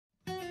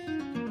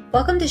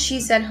Welcome to She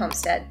Said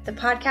Homestead, the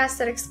podcast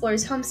that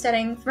explores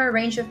homesteading from a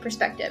range of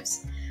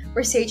perspectives.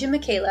 We're Sage and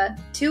Mickayla,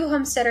 two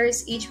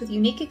homesteaders, each with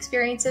unique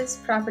experiences,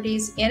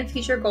 properties, and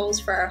future goals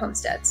for our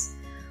homesteads.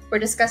 We're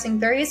discussing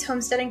various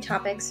homesteading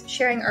topics,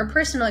 sharing our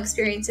personal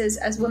experiences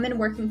as women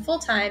working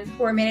full-time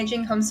who are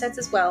managing homesteads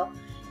as well,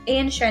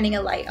 and shining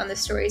a light on the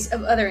stories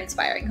of other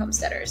inspiring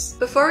homesteaders.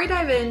 Before we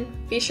dive in,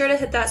 be sure to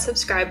hit that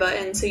subscribe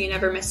button so you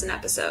never miss an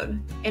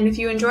episode. And if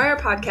you enjoy our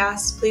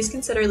podcast, please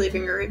consider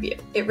leaving a review.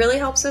 It really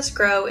helps us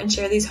grow and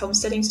share these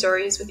homesteading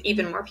stories with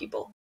even more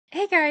people.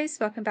 Hey guys,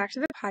 welcome back to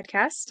the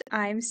podcast.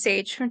 I'm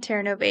Sage from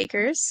Terra Nova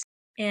Acres.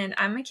 And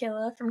I'm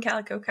Mickayla from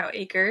Calico Cow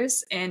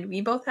Acres, and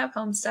we both have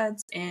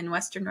homesteads in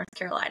Western North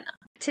Carolina.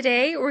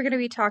 Today, we're going to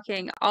be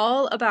talking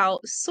all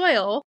about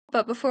soil,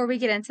 but before we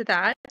get into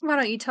that, why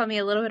don't you tell me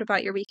a little bit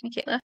about your week,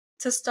 Mickayla?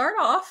 To start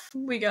off,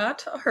 we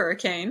got a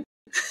hurricane.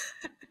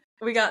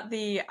 We got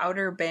the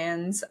outer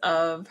bands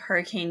of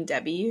Hurricane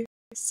Debbie,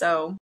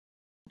 so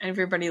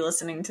everybody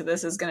listening to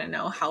this is going to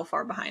know how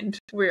far behind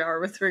we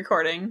are with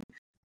recording.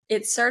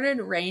 It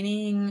started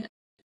raining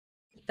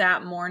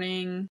that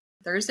morning,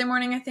 Thursday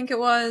morning I think it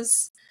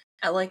was,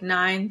 at like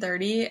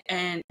 9:30,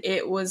 and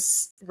it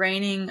was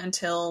raining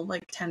until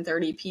like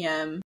 10:30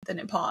 p.m. Then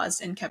it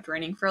paused and kept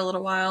raining for a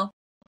little while.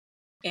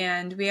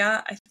 And we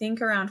got, I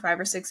think, around 5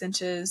 or 6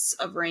 inches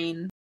of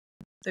rain.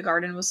 The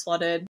garden was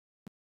flooded.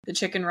 The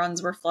chicken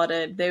runs were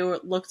flooded. They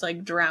looked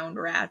like drowned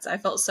rats. I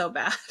felt so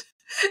bad.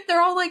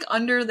 They're all like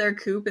under their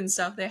coop and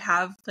stuff. They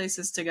have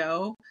places to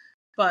go,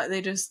 but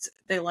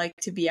they like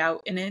to be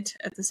out in it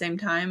at the same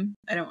time.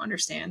 I don't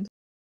understand.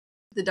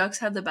 The ducks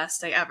had the best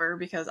day ever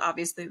because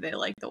obviously they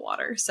like the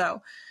water.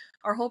 So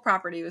our whole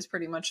property was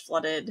pretty much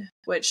flooded,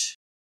 which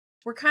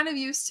we're kind of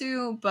used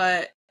to,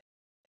 but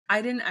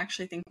I didn't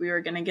actually think we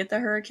were going to get the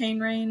hurricane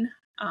rain.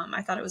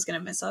 I thought it was going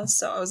to miss us,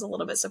 so I was a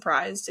little bit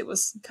surprised. It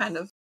was kind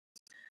of,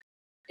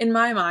 in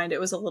my mind, it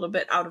was a little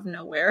bit out of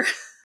nowhere.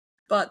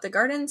 But the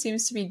garden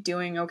seems to be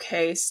doing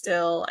okay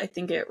still. I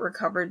think it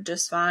recovered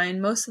just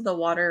fine. Most of the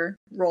water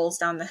rolls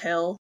down the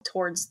hill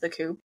towards the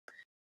coop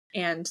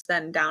and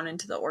then down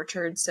into the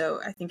orchard, so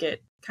I think it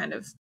kind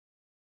of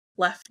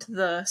left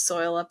the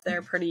soil up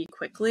there pretty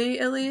quickly,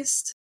 at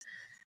least.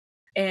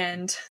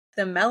 And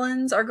the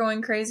melons are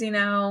going crazy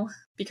now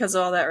because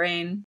of all that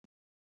rain.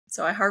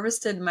 So I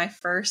harvested my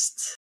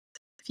first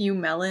few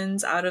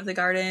melons out of the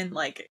garden,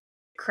 like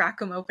crack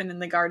them open in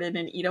the garden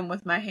and eat them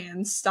with my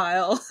hands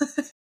style.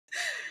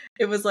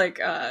 It was like,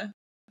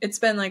 it's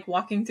been like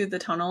walking through the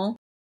tunnel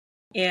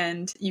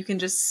and you can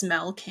just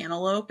smell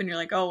cantaloupe and you're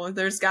like, oh, well,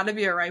 there's got to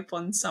be a ripe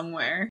one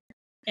somewhere.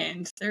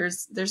 And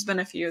there's been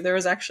a few. There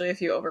was actually a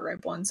few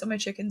overripe ones, so my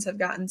chickens have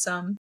gotten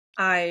some.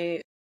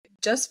 I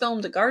just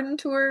filmed a garden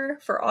tour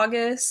for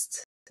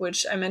August,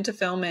 which I meant to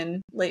film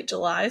in late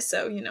July,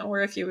 so,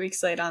 we're a few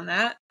weeks late on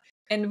that.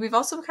 And we've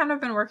also kind of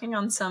been working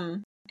on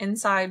some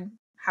inside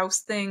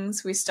house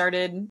things. We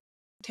started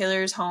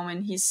Taylor's home,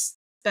 and he's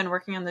been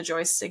working on the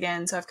joists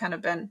again, so I've kind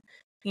of been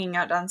hanging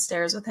out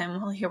downstairs with him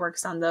while he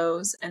works on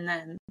those. And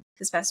then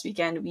this past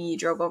weekend, we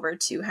drove over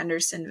to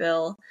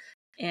Hendersonville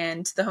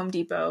and the Home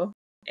Depot,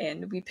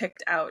 and we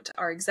picked out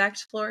our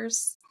exact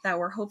floors that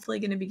we're hopefully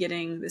going to be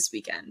getting this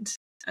weekend.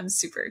 I'm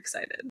super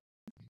excited.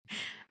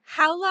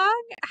 How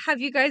long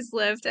have you guys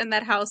lived in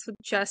that house with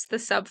just the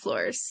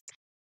subfloors?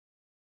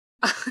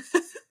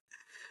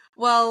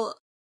 Well,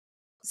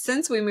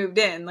 since we moved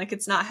in, like,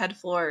 it's not head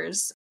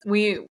floors.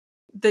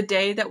 The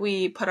day that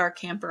we put our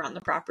camper on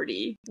the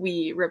property,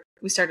 we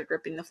started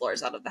ripping the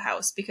floors out of the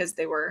house because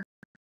they were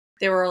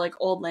like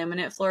old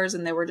laminate floors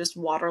and they were just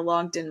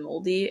waterlogged and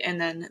moldy.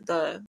 And then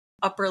the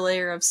upper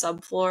layer of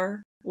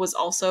subfloor was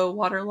also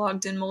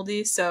waterlogged and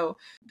moldy. So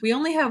we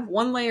only have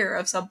one layer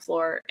of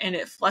subfloor and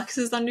it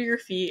flexes under your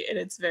feet and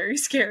it's very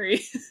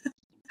scary.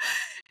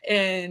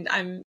 And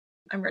I'm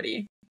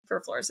ready for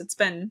floors. It's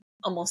been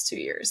almost 2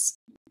 years.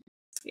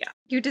 Yeah.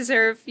 You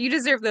deserve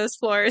those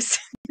floors.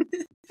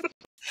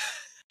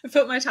 I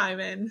put my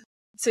time in.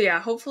 So yeah,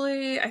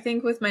 hopefully, I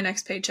think with my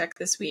next paycheck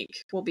this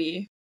week, we'll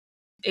be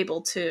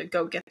able to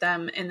go get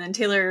them. And then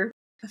Taylor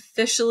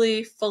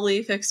officially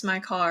fully fixed my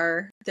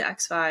car, the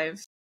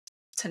X5,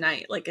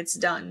 tonight. Like, it's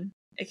done.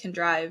 It can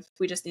drive.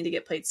 We just need to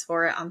get plates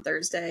for it on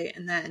Thursday,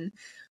 and then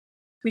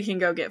we can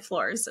go get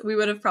floors. We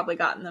would have probably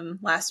gotten them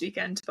last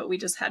weekend, but we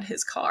just had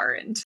his car,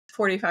 and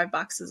 45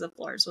 boxes of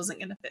floors wasn't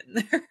going to fit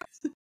in there.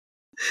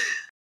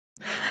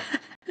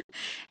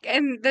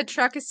 And the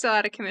truck is still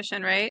out of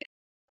commission, right?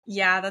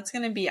 Yeah, that's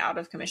going to be out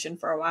of commission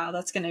for a while.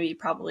 That's going to be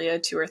probably a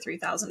 $2,000 or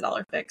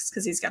 $3,000 fix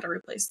because he's got to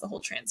replace the whole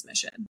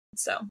transmission.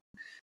 So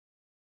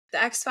the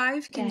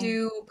X5 can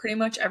do pretty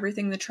much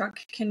everything the truck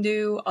can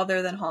do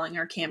other than hauling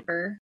our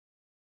camper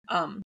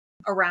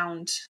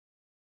around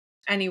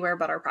anywhere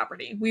but our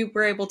property. We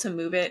were able to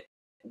move it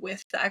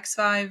with the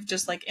X5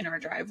 just like in our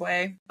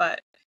driveway, but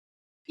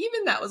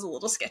even that was a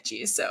little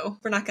sketchy, so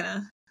we're not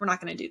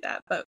gonna do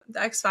that. But the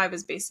X5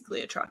 is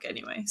basically a truck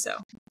anyway, so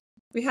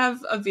we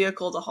have a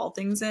vehicle to haul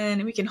things in,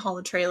 and we can haul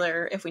a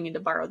trailer if we need to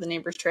borrow the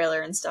neighbor's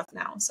trailer and stuff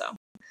now. So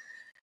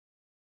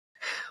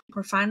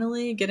we're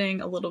finally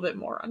getting a little bit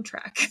more on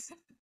track.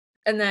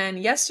 And then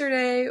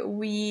yesterday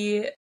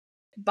we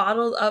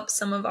bottled up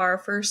some of our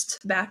first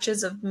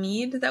batches of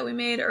mead that we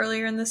made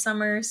earlier in the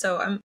summer.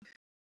 So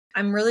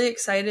I'm really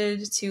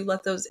excited to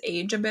let those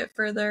age a bit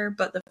further,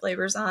 but the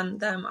flavors on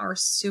them are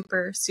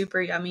super,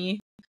 super yummy.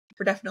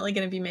 We're definitely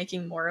going to be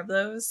making more of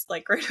those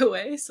like right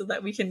away so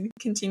that we can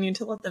continue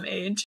to let them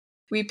age.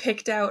 We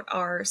picked out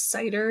our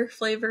cider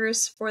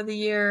flavors for the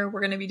year.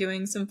 We're going to be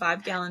doing some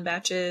 5-gallon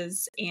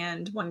batches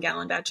and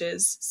 1-gallon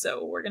batches.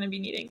 So we're going to be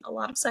needing a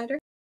lot of cider.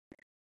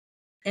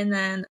 And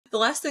then the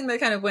last thing that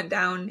kind of went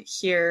down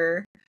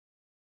here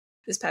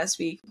this past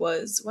week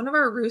was one of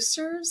our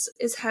roosters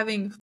is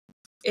having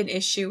an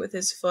issue with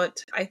his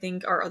foot. I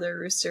think our other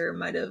rooster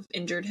might have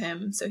injured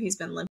him, so he's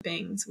been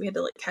limping. So we had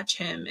to like catch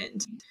him,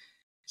 and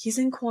he's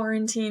in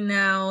quarantine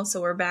now.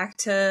 So we're back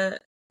to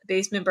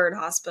basement bird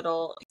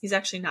hospital. He's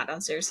actually not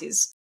downstairs.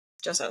 He's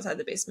just outside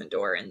the basement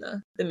door in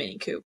the mini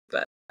coop.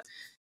 But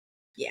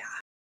yeah,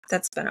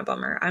 that's been a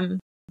bummer.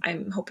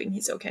 I'm hoping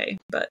he's okay,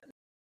 but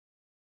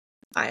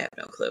I have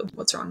no clue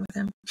what's wrong with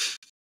him.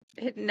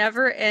 It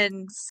never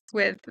ends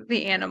with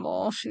the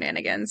animal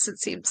shenanigans, it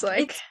seems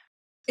like.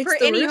 It's for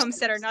any roosters.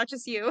 homesteader, not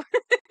just you.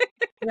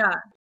 Yeah,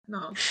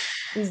 no.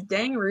 These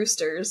dang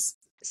roosters.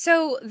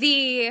 So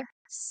the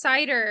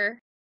cider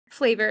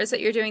flavors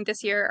that you're doing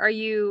this year, are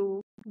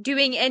you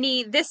doing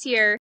any this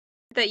year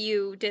that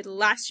you did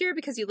last year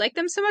because you like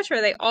them so much, or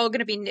are they all going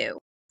to be new?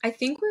 I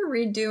think we're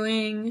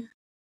redoing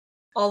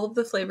all of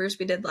the flavors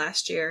we did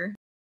last year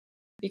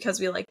because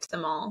we liked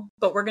them all.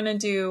 But we're going to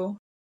do...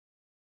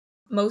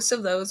 most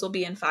of those will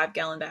be in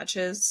 5-gallon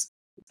batches.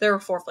 There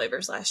were 4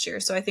 flavors last year,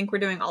 so I think we're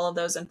doing all of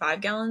those in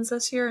 5 gallons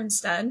this year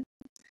instead.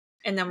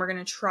 And then we're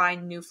going to try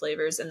new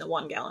flavors in the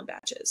 1-gallon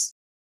batches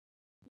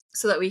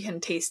so that we can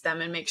taste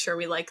them and make sure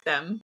we like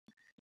them.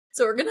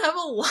 So we're going to have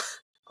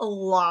a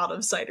lot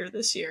of cider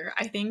this year.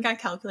 I think I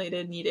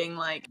calculated needing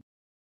like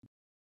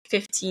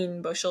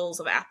 15 bushels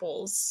of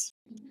apples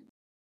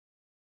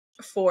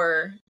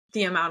for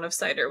the amount of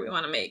cider we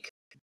want to make.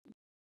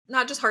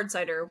 Not just hard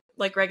cider,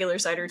 like regular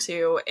cider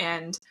too.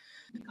 And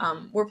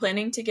we're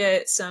planning to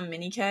get some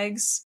mini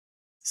kegs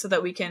so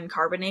that we can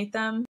carbonate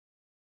them,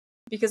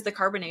 because the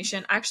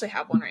carbonation, I actually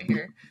have one right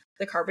here.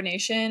 The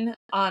carbonation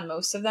on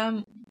most of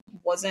them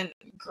wasn't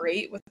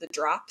great with the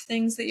drop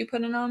things that you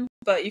put in them,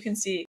 but you can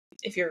see,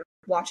 if you're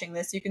watching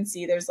this, you can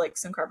see there's like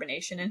some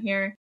carbonation in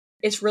here.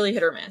 It's really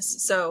hit or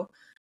miss. So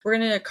we're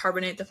going to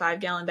carbonate the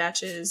 5-gallon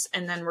batches,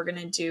 and then we're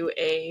going to do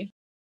a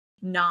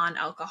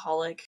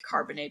non-alcoholic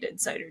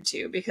carbonated cider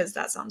too, because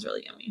that sounds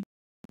really yummy.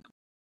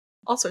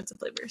 All sorts of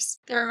flavors.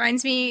 That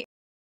reminds me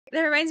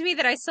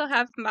that I still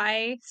have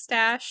my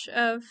stash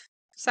of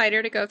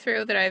cider to go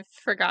through that I've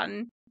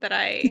forgotten that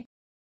I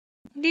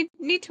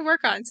need to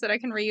work on so that I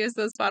can reuse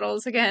those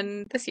bottles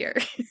again this year.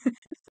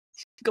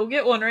 Go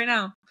get one right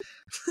now.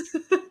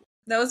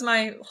 That was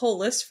my whole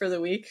list for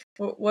the week.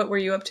 What were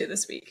you up to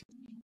this week?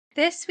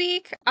 This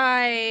week,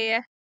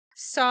 I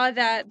saw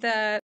that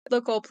the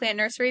local plant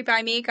nursery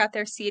by me got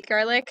their seed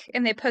garlic,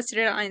 and they posted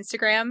it on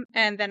Instagram,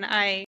 and then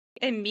I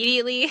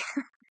immediately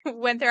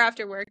went there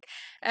after work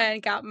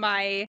and got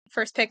my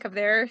first pick of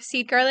their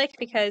seed garlic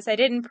because I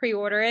didn't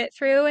pre-order it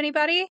through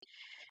anybody.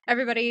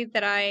 Everybody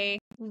that I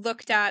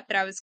looked at that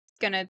I was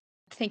gonna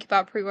think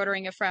about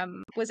pre-ordering it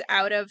from was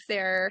out of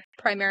their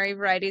primary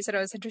varieties that I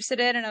was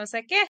interested in, and I was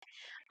like,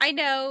 I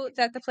know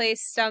that the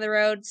place down the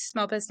road,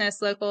 small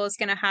business, local, is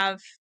gonna have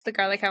the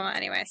garlic I want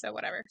anyway, so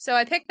whatever. So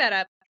I picked that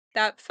up.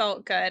 That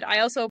felt good. I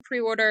also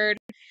pre-ordered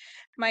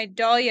my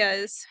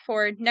dahlias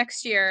for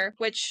next year,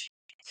 which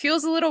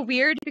feels a little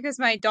weird because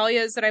my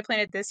dahlias that I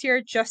planted this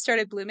year just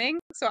started blooming.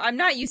 So I'm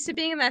not used to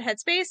being in that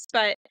headspace,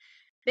 but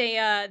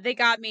they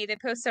got me. They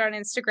posted on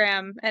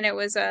Instagram, and it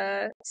was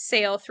a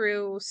sale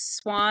through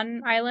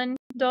Swan Island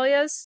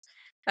Dahlias.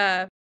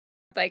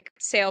 Like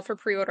sale for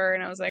pre-order,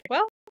 and I was like,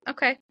 well,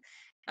 okay.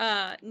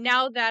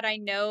 Now that I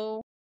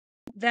know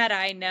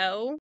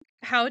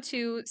how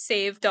to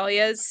save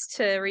dahlias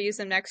to reuse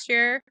them next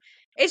year,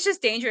 it's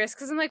just dangerous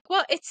because I'm like,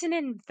 well, it's an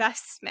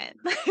investment.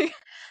 Like,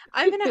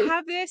 I'm gonna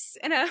have this,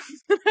 and I'm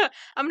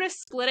gonna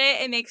split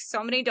it and make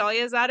so many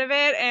dahlias out of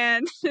it,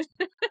 and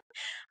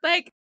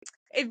like,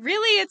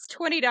 it's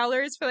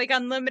 $20 for like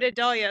unlimited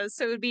dahlias.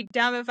 So it would be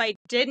dumb if I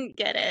didn't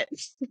get it.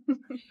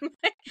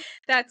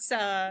 That's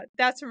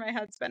where my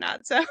head's been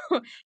at. So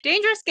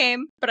dangerous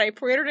game, but I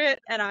pre-ordered it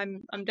and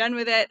I'm done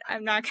with it.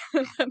 I'm not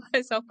gonna let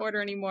myself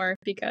order anymore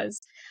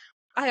because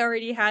I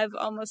already have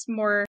almost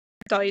more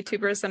dahlia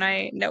tubers than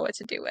I know what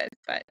to do with.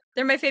 But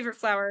they're my favorite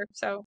flower,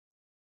 so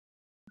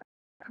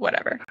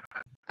whatever.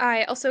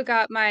 I also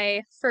got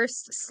my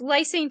first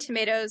slicing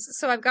tomatoes.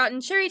 So I've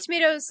gotten cherry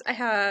tomatoes.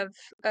 I've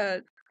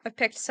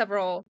picked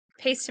several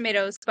paste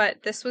tomatoes, but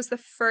this was the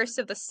first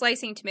of the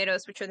slicing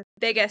tomatoes, which are the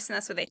biggest, and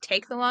that's why they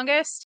take the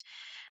longest.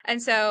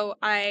 And so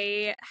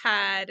I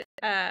had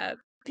a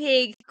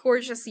big,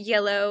 gorgeous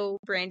yellow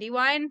brandy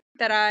wine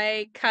that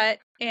I cut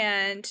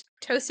and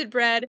toasted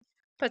bread,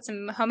 put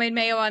some homemade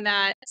mayo on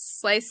that,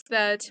 sliced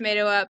the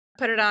tomato up,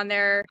 put it on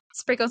there,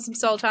 sprinkled some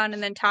salt on,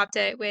 and then topped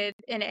it with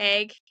an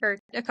egg or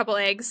a couple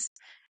eggs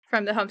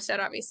from the Homestead,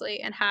 obviously,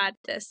 and had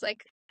this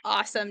like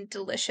awesome,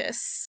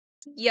 delicious,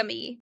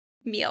 yummy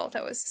meal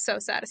that was so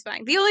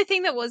satisfying. The only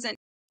thing that wasn't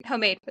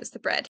homemade was the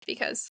bread,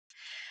 because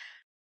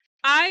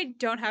I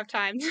don't have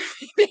time to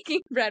be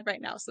making bread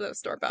right now, so that was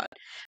store-bought.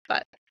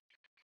 But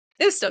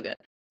it was still good.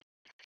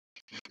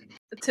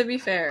 To be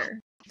fair,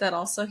 that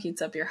also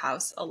heats up your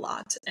house a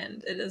lot,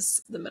 and it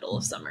is the middle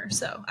of summer,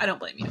 so I don't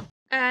blame you.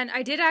 And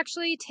I did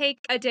actually take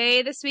a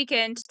day this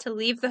weekend to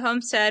leave the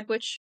Homestead,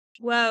 which,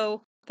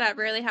 whoa, that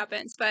rarely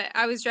happens. But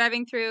I was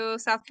driving through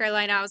South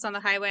Carolina. I was on the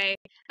highway,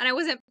 and I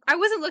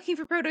wasn't looking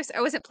for produce.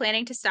 I wasn't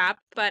planning to stop,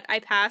 but I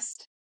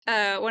passed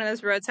one of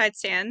those roadside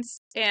stands,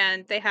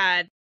 and they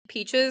had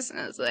peaches, and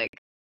I was like,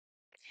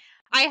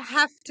 I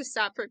have to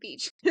stop for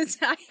peaches.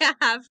 I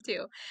have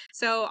to.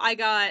 So I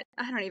got,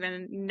 I don't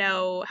even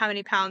know how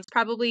many pounds,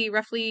 probably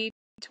roughly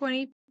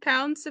 20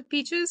 pounds of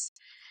peaches.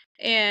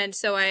 And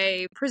so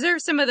I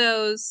preserved some of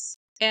those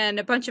and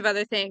a bunch of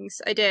other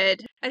things. I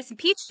did some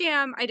peach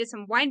jam. I did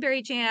some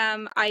wineberry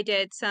jam. I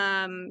did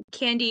some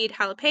candied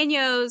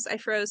jalapenos. I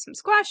froze some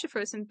squash. I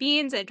froze some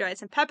beans. I dried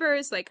some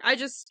peppers. Like,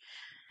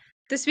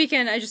 this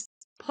weekend, I just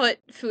put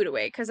food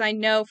away because I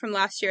know from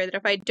last year that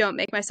if I don't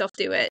make myself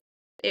do it,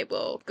 it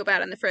will go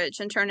bad in the fridge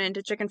and turn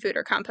into chicken food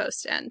or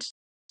compost. And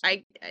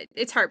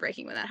it's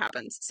heartbreaking when that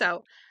happens.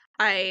 So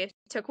I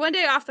took one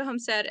day off the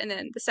Homestead, and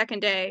then the second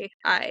day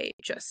I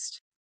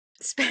just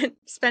spent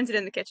it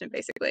in the kitchen,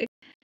 basically.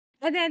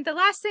 And then the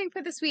last thing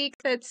for this week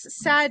that's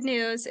sad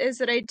news is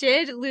that I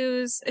did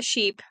lose a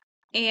sheep,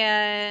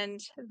 and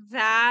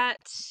that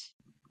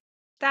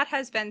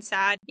has been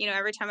sad. You know,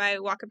 every time I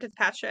walk up to the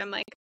pasture, I'm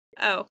like,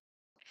 oh,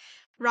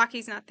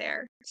 Rocky's not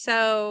there.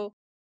 So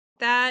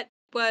that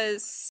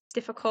was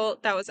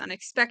difficult. That was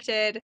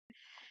unexpected.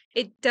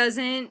 It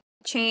doesn't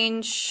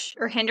change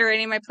or hinder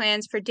any of my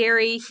plans for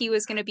dairy. He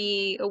was going to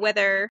be a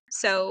wether,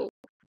 so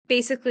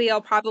basically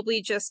I'll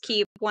probably just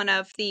keep one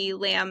of the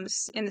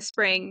lambs in the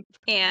spring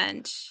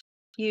and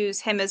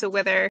use him as a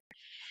wether.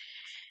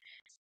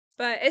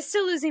 But it's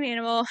still losing an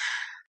animal.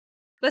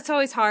 That's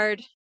always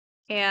hard.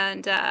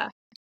 And I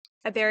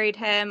buried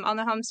him on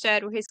the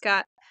Homestead where he's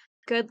got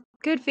good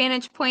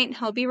vantage point.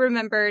 He'll be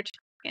remembered,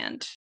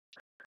 and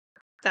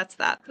that's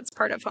that. That's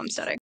part of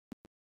homesteading.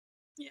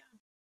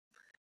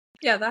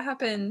 Yeah, that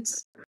happened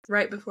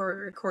right before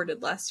we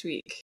recorded last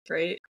week,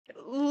 right?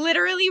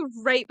 Literally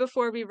right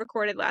before we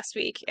recorded last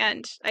week,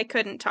 and I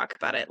couldn't talk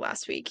about it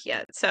last week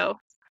yet, so.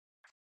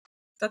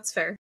 That's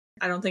fair.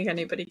 I don't think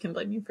anybody can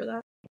blame you for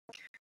that.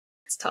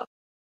 It's tough.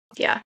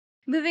 Yeah.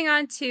 Moving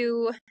on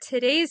to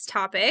today's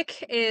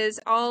topic is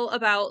all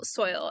about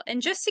soil.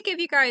 And just to give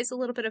you guys a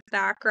little bit of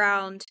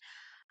background,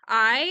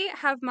 I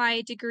have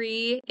my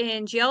degree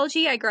in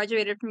geology. I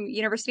graduated from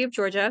University of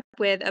Georgia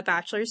with a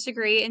bachelor's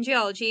degree in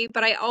geology,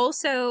 but I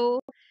also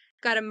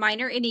got a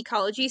minor in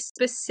ecology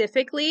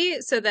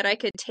specifically so that I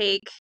could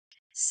take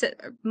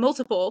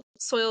multiple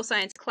soil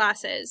science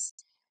classes.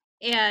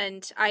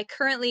 And I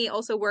currently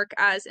also work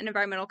as an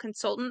environmental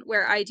consultant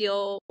where I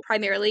deal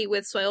primarily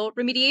with soil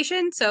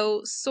remediation.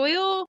 So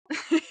soil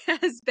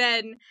has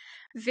been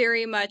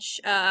very much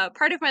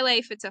part of my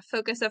life. It's a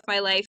focus of my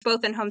life,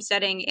 both in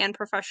homesteading and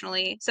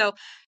professionally. So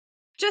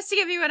just to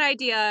give you an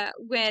idea,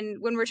 when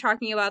we're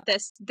talking about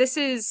this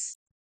is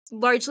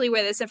largely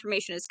where this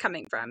information is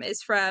coming from,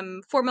 is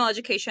from formal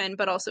education,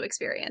 but also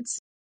experience.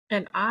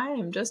 And I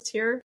am just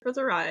here for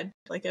the ride,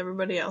 like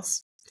everybody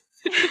else.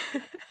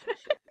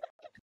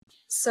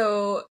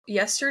 So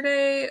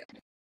yesterday,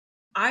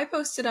 I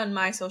posted on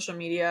my social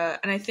media,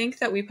 and I think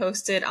that we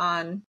posted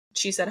on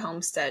She Said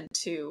Homestead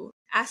too,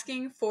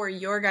 asking for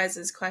your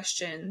guys'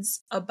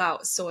 questions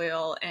about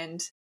soil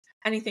and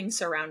anything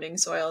surrounding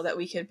soil that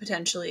we could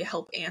potentially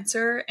help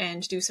answer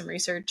and do some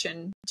research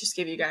and just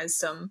give you guys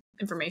some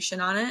information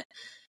on it.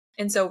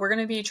 And so we're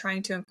going to be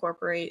trying to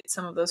incorporate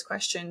some of those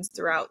questions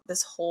throughout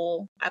this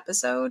whole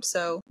episode.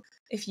 So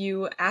if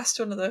you asked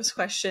one of those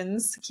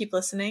questions, keep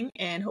listening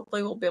and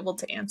hopefully we'll be able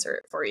to answer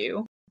it for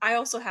you. I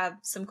also have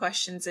some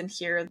questions in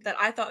here that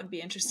I thought would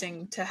be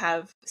interesting to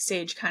have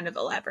Sage kind of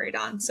elaborate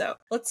on. So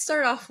let's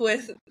start off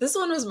with, this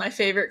one was my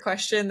favorite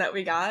question that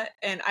we got,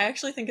 and I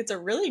actually think it's a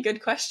really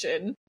good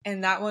question.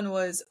 And that one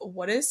was,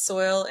 what is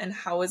soil and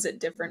how is it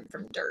different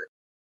from dirt?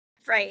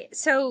 Right.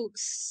 So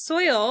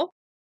soil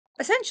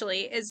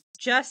essentially is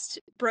just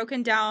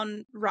broken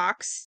down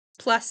rocks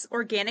plus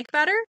organic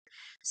matter.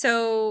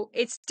 So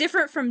it's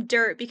different from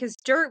dirt because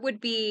dirt would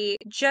be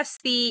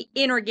just the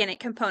inorganic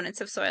components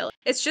of soil.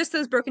 It's just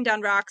those broken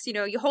down rocks. You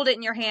know, you hold it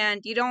in your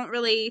hand. You don't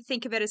really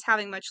think of it as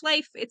having much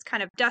life. It's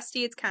kind of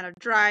dusty. It's kind of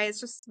dry.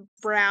 It's just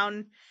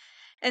brown.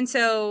 And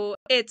so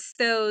it's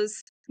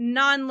those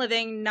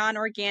non-living,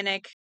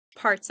 non-organic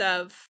parts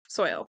of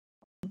soil.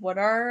 What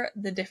are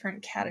the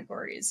different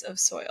categories of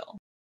soil?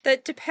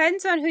 That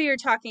depends on who you're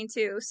talking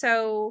to.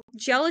 So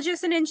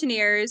geologists and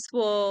engineers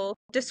will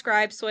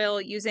describe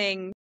soil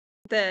using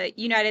the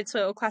United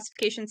Soil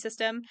Classification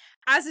System.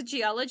 As a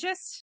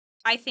geologist,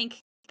 I think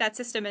that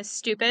system is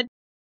stupid.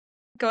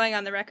 Going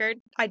on the record,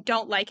 I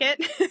don't like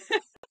it.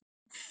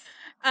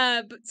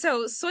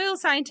 So soil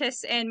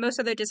scientists and most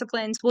other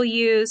disciplines will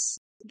use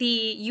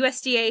the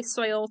USDA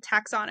soil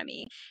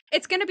taxonomy.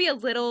 It's going to be a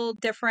little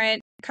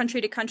different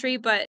country to country,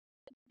 but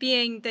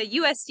being the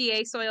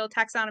USDA soil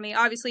taxonomy,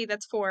 obviously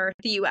that's for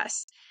the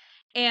US.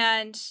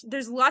 And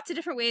there's lots of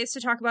different ways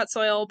to talk about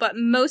soil, but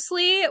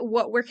mostly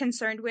what we're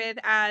concerned with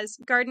as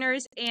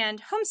gardeners and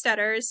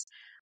homesteaders,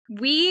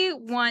 we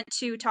want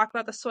to talk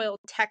about the soil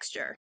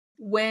texture.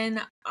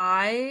 When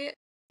I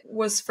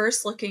was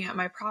first looking at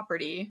my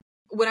property,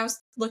 when I was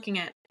looking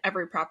at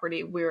every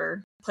property we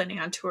were planning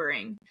on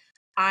touring,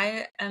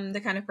 I am the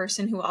kind of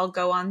person who I'll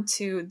go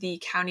onto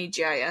the county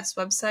GIS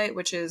website,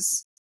 which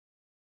is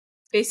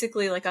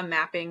basically like a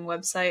mapping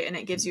website, and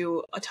it gives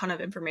you a ton of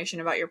information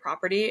about your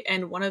property.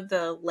 And one of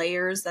the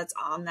layers that's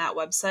on that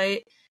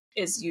website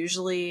is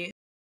usually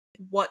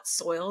what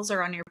soils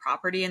are on your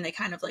property, and they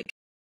kind of like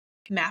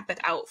map it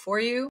out for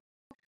you.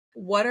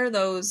 What are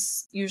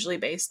those usually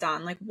based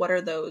on? Like, what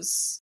are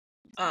those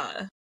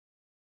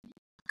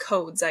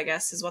codes, I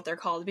guess is what they're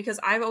called? Because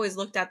I've always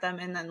looked at them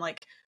and then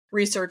like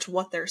research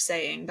what they're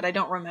saying, but I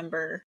don't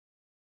remember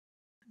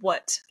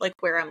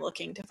where I'm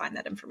looking to find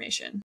that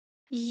information.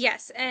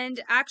 Yes,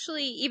 and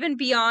actually, even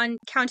beyond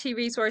county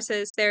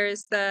resources,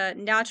 there's the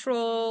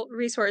Natural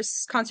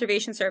Resource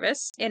Conservation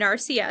Service,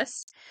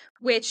 NRCS,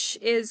 which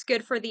is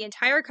good for the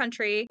entire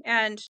country.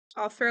 And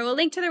I'll throw a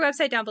link to their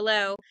website down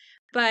below.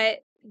 But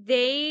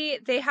they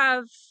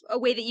have a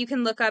way that you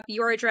can look up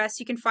your address.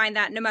 You can find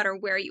that no matter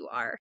where you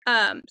are.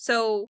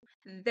 So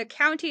the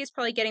county is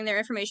probably getting their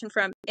information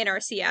from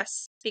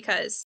NRCS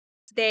because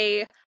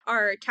they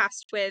are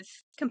tasked with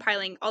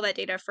compiling all that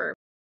data for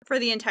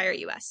the entire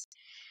US.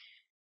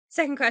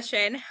 Second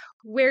question,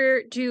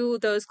 where do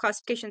those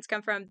classifications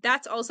come from?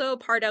 That's also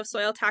part of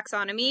soil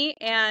taxonomy,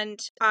 and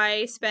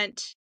I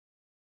spent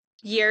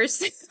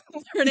years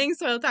learning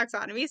soil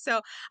taxonomy,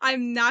 so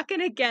I'm not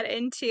going to get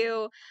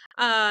into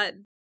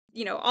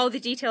all the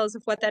details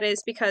of what that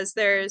is, because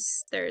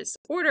there's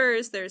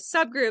orders, there's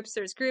subgroups,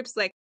 there's groups,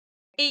 like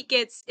it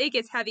gets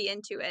heavy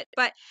into it.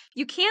 But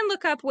you can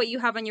look up what you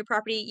have on your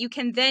property. You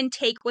can then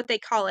take what they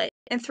call it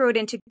and throw it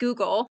into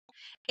Google,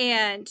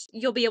 and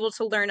you'll be able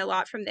to learn a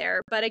lot from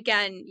there. But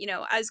again,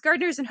 as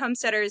gardeners and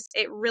homesteaders,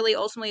 it really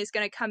ultimately is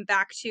going to come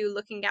back to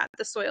looking at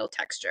the soil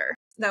texture.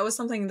 That was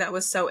something that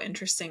was so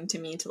interesting to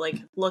me to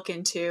like look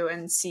into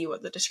and see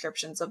what the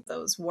descriptions of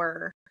those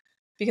were,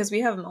 because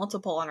we have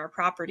multiple on our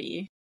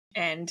property,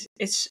 and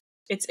it's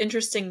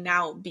interesting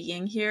now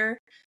being here,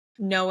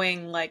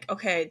 knowing like,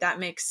 okay, that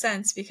makes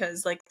sense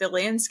because like the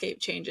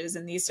landscape changes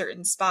in these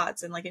certain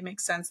spots, and like it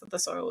makes sense that the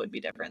soil would be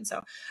different.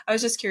 So I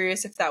was just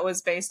curious if that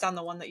was based on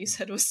the one that you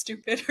said was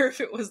stupid or if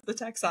it was the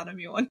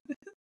taxonomy one.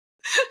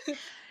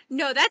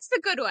 No, that's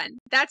the good one.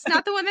 That's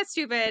not the one that's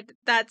stupid.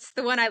 That's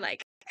the one I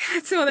like.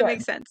 That's the one that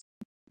makes sense.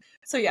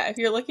 So yeah, if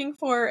you're looking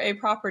for a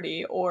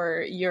property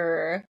or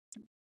you're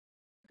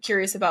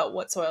curious about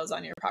what soil is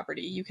on your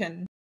property, you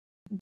can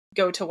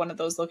go to one of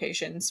those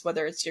locations,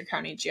 whether it's your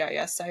county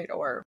GIS site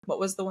or what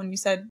was the one you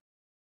said?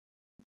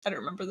 I don't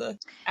remember the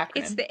acronym.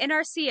 It's the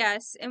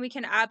NRCS, and we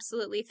can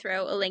absolutely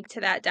throw a link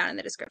to that down in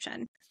the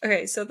description.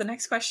 Okay, so the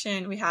next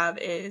question we have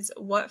is,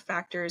 what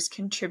factors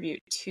contribute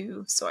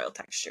to soil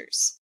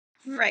textures?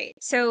 Right.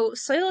 So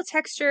soil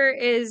texture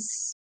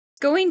is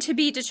going to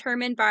be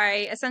determined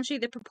by essentially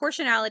the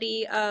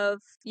proportionality of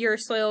your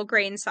soil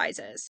grain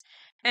sizes.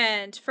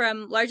 And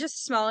from largest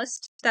to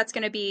smallest, that's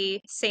going to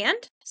be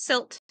sand,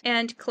 silt,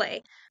 and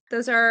clay.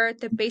 Those are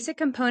the basic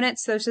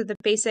components. Those are the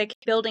basic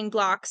building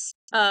blocks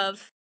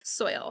of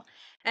soil.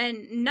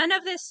 And none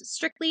of this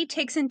strictly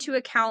takes into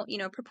account,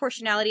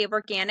 proportionality of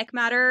organic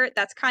matter.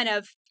 That's kind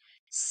of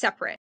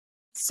separate.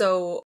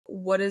 So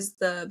what is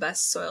the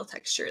best soil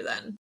texture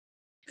then?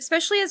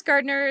 Especially as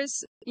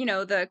gardeners,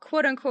 the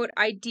quote unquote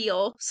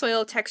ideal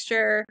soil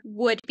texture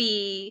would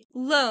be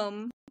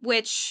loam,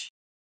 which,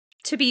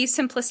 to be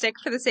simplistic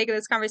for the sake of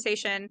this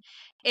conversation,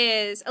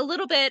 is a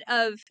little bit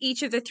of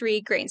each of the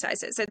three grain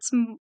sizes. It's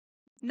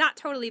not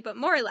totally, but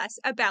more or less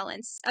a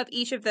balance of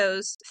each of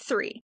those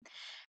three.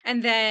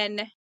 And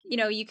then,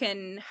 you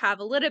can have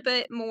a little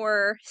bit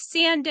more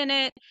sand in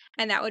it,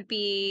 and that would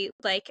be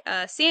like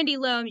a sandy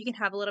loam. You can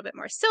have a little bit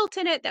more silt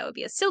in it. That would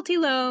be a silty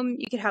loam.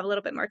 You could have a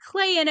little bit more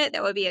clay in it.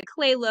 That would be a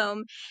clay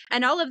loam.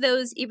 And all of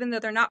those, even though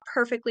they're not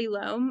perfectly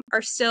loam,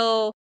 are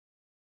still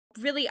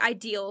really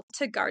ideal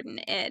to garden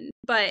in.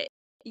 But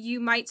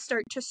you might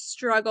start to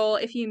struggle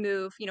if you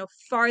move,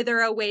 farther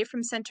away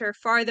from center,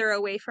 farther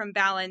away from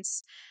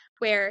balance,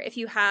 where if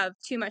you have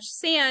too much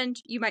sand,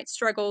 you might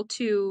struggle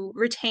to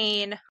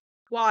retain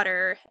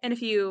water. And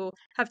if you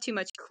have too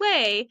much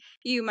clay,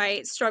 you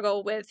might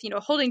struggle with,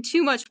 holding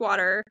too much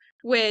water,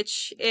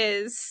 which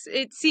is,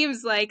 it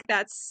seems like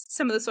that's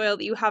some of the soil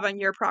that you have on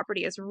your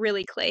property is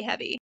really clay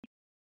heavy.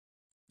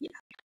 Yeah,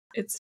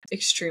 it's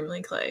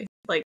extremely clay.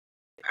 Like,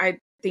 I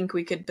think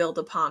we could build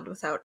a pond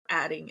without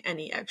adding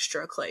any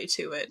extra clay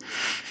to it.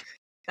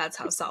 That's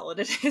how solid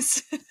it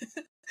is.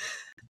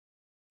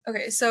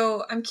 Okay,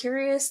 so I'm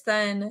curious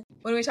then,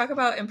 when we talk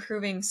about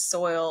improving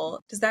soil,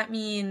 does that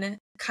mean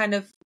kind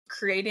of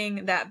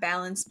creating that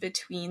balance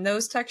between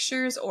those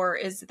textures, or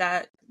is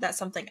that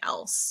something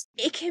else?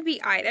 It can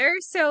be either.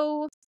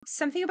 So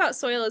something about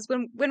soil is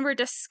when we're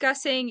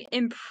discussing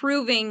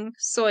improving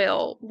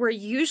soil, we're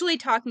usually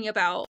talking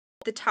about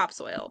the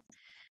topsoil.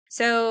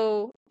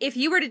 So if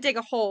you were to dig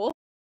a hole,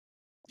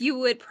 you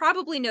would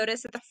probably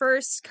notice that the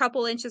first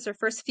couple inches or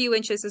first few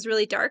inches is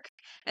really dark,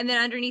 and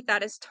then underneath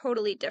that is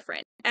totally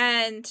different.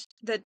 And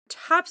the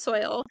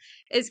topsoil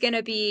is going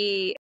to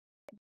be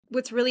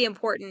what's really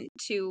important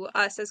to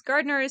us as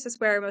gardeners, is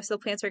where most of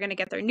the plants are going to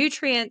get their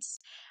nutrients.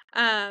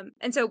 And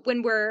so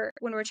when we're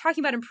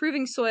talking about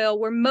improving soil,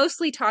 we're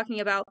mostly talking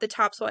about the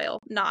topsoil,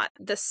 not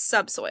the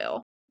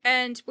subsoil.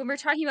 And when we're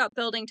talking about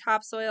building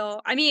topsoil,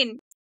 I mean,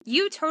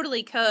 you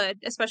totally could,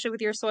 especially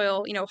with your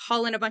soil,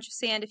 haul in a bunch of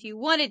sand if you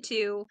wanted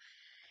to,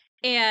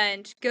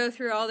 and go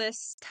through all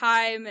this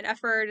time and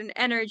effort and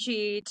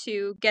energy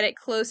to get it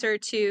closer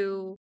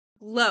to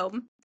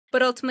loam.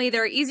 But ultimately,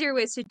 there are easier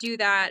ways to do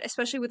that,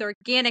 especially with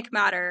organic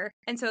matter.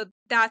 And so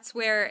that's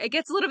where it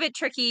gets a little bit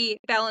tricky,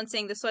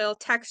 balancing the soil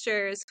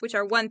textures, which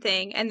are one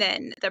thing, and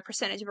then the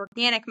percentage of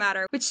organic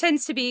matter, which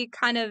tends to be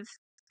kind of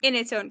in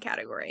its own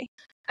category.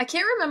 I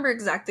can't remember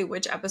exactly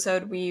which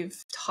episode we've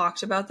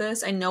talked about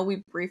this. I know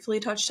we briefly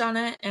touched on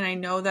it, and I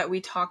know that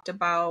we talked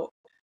about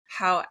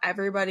how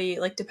everybody,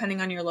 like,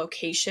 depending on your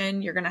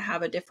location, you're going to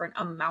have a different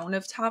amount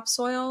of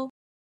topsoil.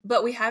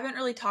 But we haven't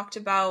really talked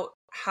about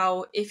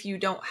how, if you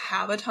don't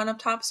have a ton of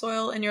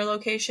topsoil in your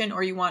location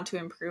or you want to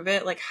improve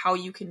it, like how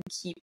you can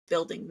keep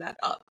building that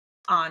up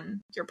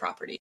on your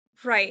property.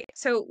 Right.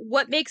 So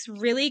what makes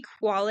really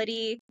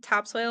quality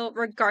topsoil,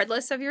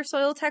 regardless of your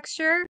soil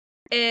texture,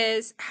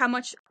 is how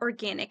much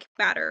organic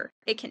matter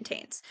it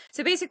contains.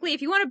 So basically,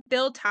 if you want to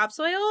build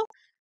topsoil,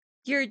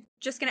 you're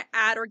just going to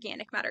add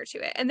organic matter to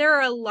it. And there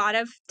are a lot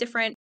of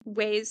different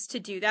ways to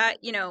do that.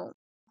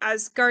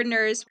 As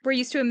gardeners, we're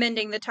used to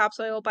amending the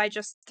topsoil by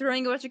just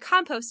throwing a bunch of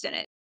compost in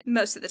it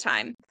most of the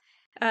time.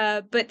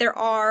 But there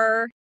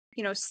are,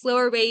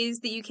 slower ways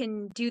that you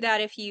can do that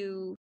if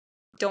you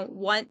don't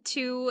want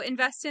to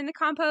invest in the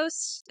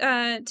compost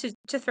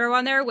to throw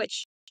on there,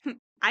 which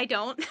I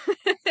don't.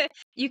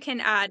 You can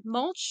add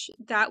mulch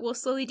that will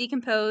slowly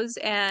decompose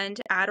and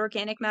add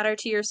organic matter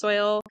to your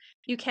soil.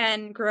 You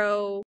can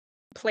grow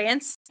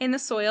plants in the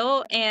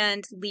soil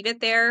and leave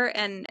it there,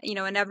 and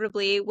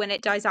inevitably when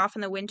it dies off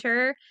in the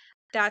winter,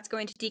 that's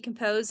going to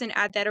decompose and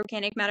add that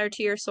organic matter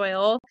to your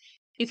soil.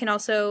 You can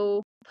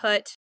also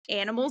put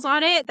animals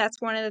on it.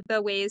 That's one of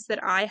the ways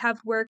that I have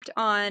worked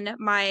on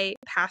my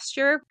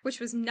pasture, which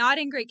was not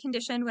in great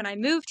condition when I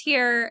moved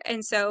here.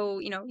 And so,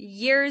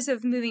 years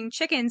of moving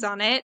chickens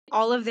on it,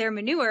 all of their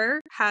manure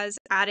has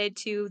added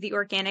to the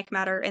organic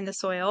matter in the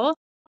soil.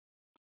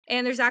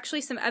 And there's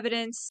actually some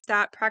evidence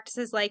that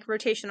practices like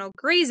rotational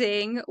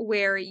grazing,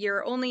 where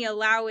you're only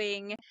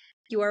allowing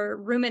your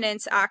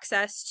ruminants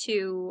access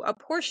to a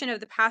portion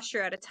of the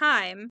pasture at a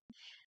time,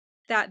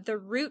 that the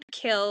root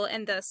kill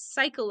and the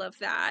cycle of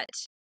that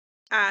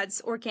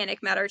adds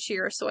organic matter to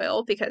your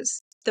soil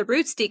because the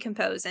roots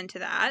decompose into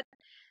that.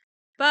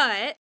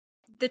 But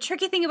the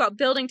tricky thing about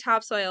building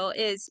topsoil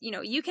is,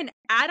 you can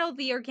add all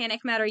the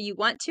organic matter you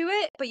want to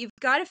it, but you've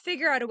got to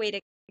figure out a way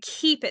to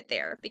keep it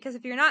there, because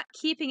if you're not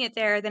keeping it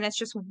there, then it's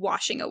just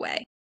washing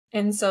away.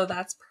 And so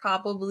that's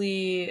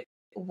probably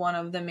one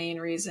of the main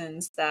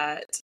reasons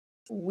that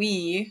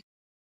we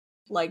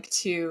like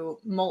to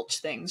mulch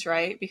things,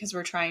 right? Because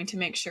we're trying to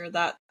make sure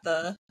that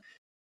the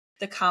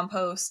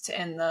compost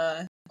and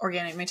the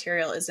organic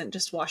material isn't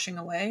just washing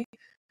away.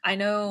 I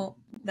know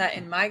that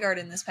in my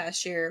garden this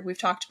past year, we've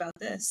talked about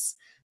this,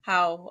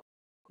 how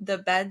the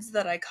beds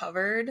that I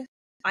covered,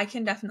 I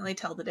can definitely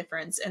tell the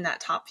difference in that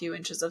top few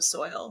inches of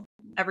soil.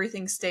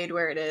 Everything stayed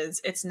where it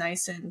is. It's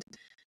nice and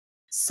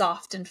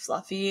soft and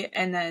fluffy.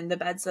 And then the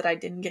beds that I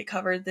didn't get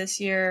covered this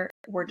year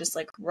were just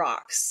like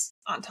rocks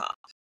on top.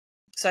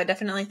 So I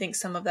definitely think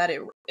some of that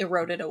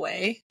eroded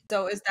away.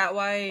 So is that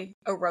why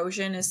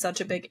erosion is such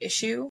a big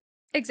issue?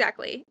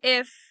 Exactly.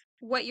 If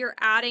what you're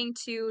adding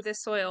to the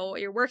soil,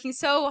 what you're working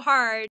so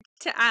hard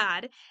to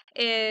add,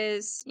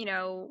 is,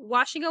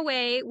 washing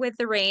away with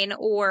the rain,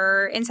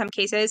 or in some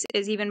cases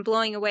is even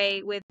blowing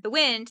away with the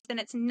wind, then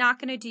it's not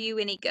going to do you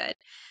any good.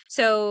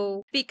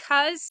 So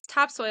because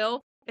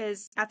topsoil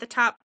is at the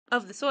top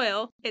of the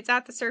soil, it's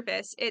at the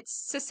surface, it's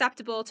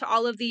susceptible to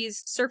all of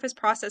these surface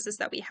processes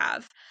that we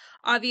have.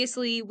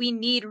 Obviously, we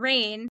need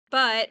rain,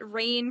 but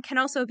rain can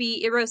also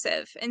be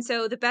erosive. And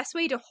so the best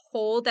way to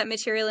hold that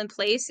material in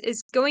place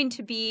is going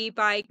to be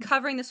by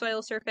covering the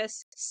soil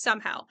surface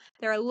somehow.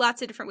 There are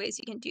lots of different ways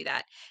you can do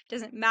that. It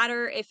doesn't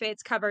matter if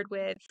it's covered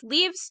with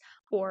leaves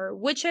or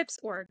wood chips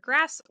or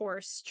grass or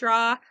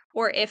straw,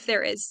 or if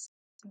there is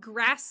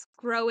grass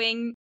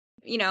growing,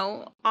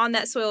 on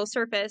that soil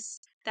surface.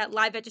 That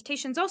live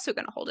vegetation is also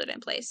going to hold it in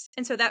place.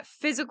 And so that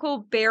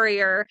physical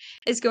barrier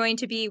is going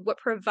to be what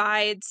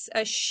provides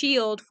a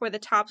shield for the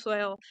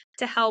topsoil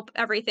to help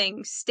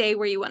everything stay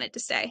where you want it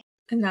to stay.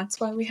 And that's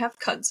why we have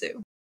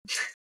kudzu.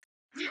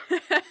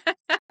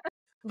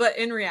 But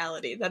in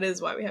reality, that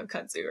is why we have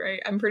kudzu,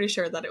 right? I'm pretty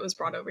sure that it was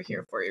brought over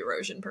here for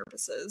erosion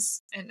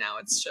purposes, and now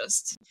it's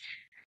just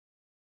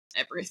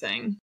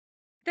everything.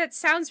 That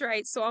sounds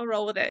right, so I'll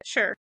roll with it.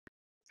 Sure.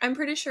 I'm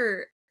pretty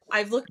sure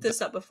I've looked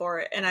this up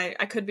before, and I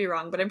could be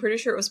wrong, but I'm pretty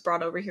sure it was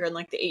brought over here in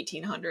like the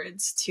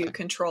 1800s to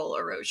control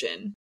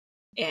erosion,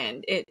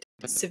 and it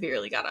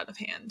severely got out of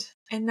hand.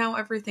 And now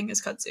everything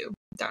is kudzu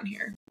down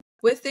here.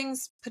 With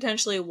things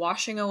potentially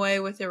washing away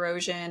with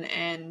erosion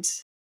and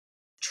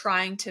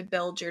trying to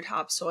build your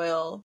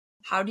topsoil,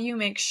 how do you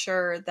make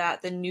sure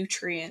that the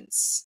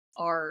nutrients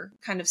are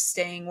kind of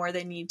staying where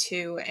they need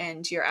to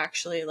and you're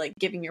actually like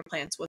giving your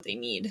plants what they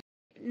need?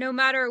 No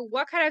matter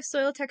what kind of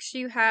soil texture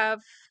you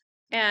have,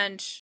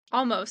 and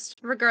almost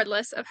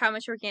regardless of how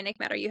much organic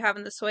matter you have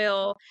in the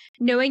soil,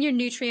 knowing your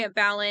nutrient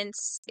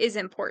balance is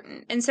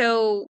important. And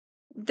so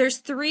there's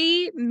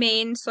three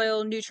main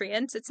soil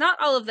nutrients. It's not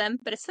all of them,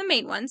 but it's the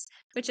main ones,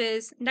 which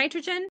is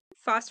nitrogen,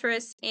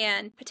 phosphorus,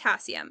 and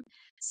potassium.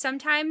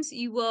 Sometimes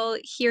you will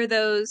hear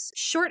those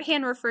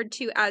shorthand referred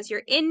to as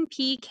your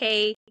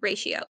NPK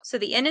ratio. So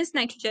the N is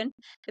nitrogen,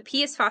 the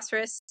P is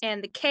phosphorus,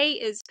 and the K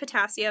is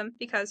potassium,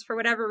 because for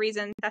whatever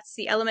reason, that's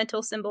the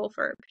elemental symbol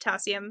for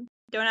potassium.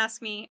 Don't ask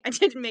me, I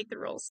didn't make the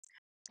rules.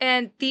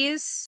 And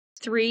these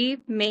three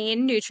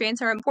main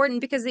nutrients are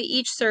important because they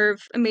each serve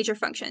a major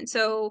function.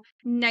 So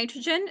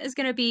nitrogen is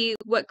going to be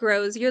what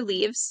grows your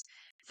leaves.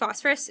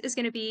 Phosphorus is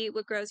going to be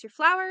what grows your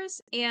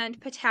flowers, and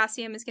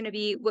potassium is going to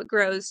be what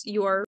grows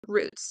your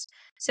roots.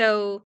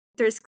 So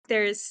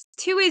there's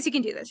two ways you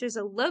can do this. There's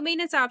a low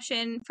maintenance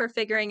option for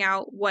figuring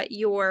out what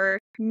your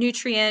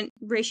nutrient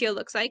ratio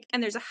looks like,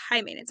 and there's a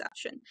high maintenance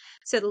option.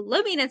 So the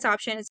low maintenance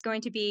option is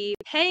going to be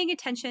paying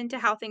attention to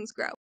how things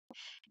grow.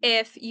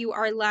 If you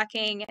are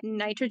lacking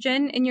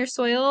nitrogen in your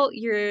soil,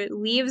 your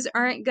leaves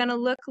aren't going to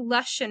look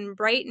lush and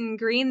bright and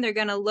green. They're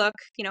going to look,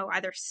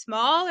 either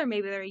small or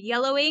maybe they're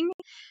yellowing.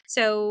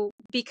 So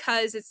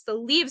because it's the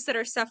leaves that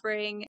are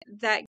suffering,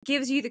 that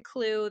gives you the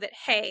clue that,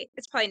 hey,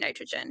 it's probably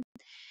nitrogen.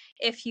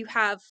 If you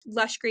have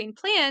lush green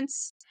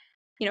plants,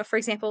 for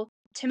example,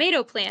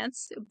 tomato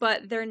plants,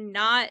 but they're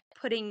not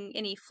putting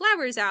any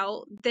flowers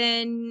out,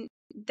 then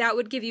that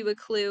would give you a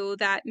clue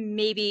that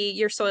maybe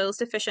your soil is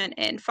deficient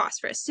in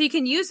phosphorus. So you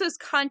can use those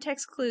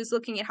context clues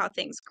looking at how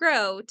things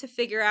grow to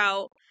figure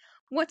out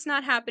what's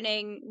not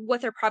happening,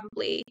 what they're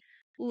probably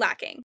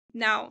lacking.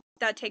 Now,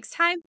 that takes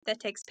time, that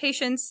takes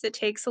patience, that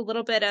takes a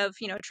little bit of,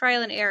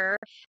 trial and error.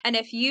 And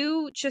if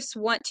you just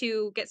want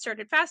to get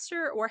started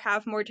faster or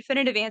have more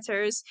definitive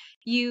answers,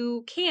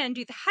 you can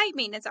do the high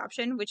maintenance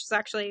option, which is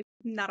actually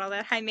not all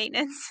that high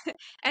maintenance,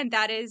 and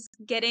that is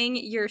getting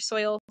your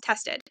soil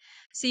tested.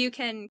 So you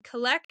can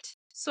collect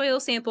soil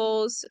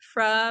samples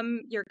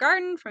from your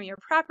garden, from your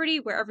property,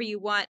 wherever you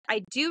want.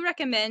 I do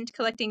recommend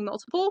collecting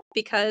multiple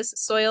because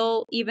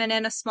soil, even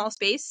in a small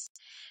space,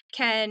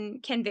 can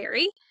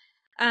vary.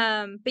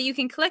 But you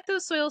can collect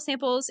those soil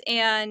samples,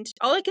 and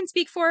all I can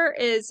speak for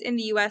is in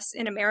the US,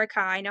 in America,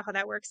 I know how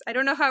that works. I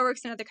don't know how it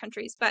works in other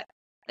countries, but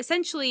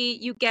essentially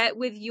you get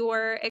with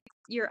your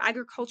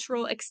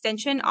agricultural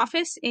extension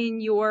office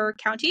in your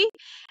county,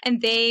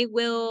 and they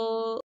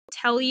will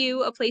tell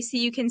you a place that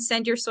you can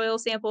send your soil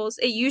samples.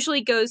 It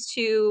usually goes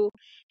to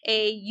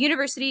a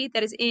university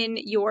that is in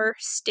your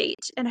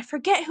state, and I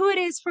forget who it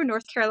is for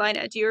North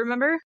Carolina. Do you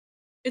remember?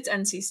 It's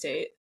NC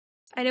State.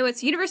 I know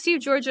it's University of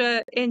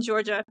Georgia in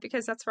Georgia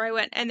because that's where I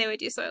went, and they would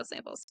do soil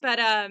samples. But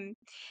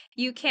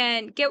you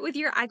can get with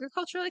your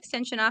agricultural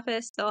extension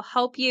office. They'll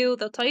help you.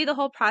 They'll tell you the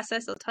whole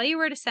process. They'll tell you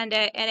where to send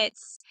it, and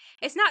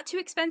it's not too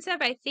expensive.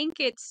 I think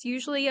it's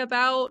usually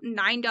about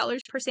 $9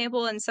 per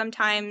sample, and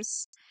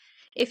sometimes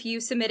if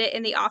you submit it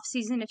in the off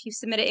season, if you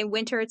submit it in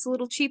winter, it's a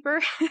little cheaper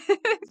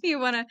if you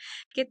want to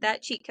get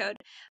that cheat code.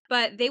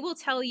 But they will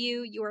tell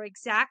you your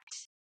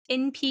exact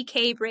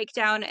NPK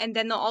breakdown, and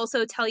then they'll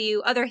also tell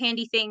you other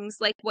handy things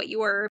like what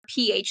your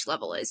pH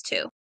level is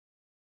too.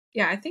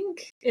 Yeah, I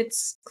think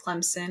it's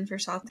Clemson for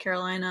South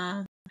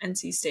Carolina,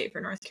 NC State for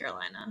North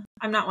Carolina.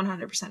 I'm not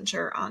 100%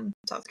 sure on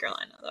South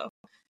Carolina, though.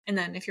 And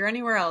then if you're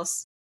anywhere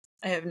else,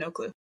 I have no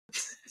clue.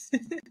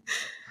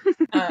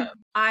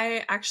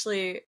 I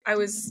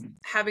was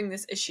having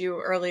this issue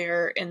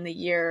earlier in the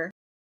year,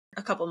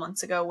 a couple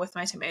months ago with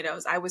my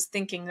tomatoes. I was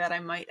thinking that I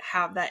might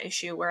have that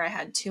issue where I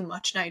had too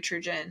much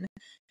nitrogen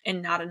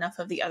and not enough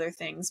of the other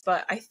things,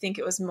 but I think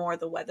it was more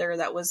the weather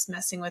that was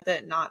messing with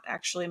it, not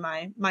actually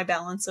my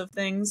balance of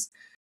things.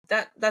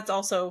 That's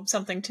also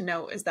something to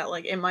note, is that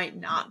like it might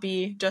not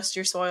be just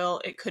your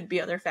soil, it could be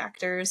other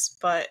factors,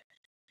 but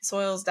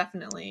soil is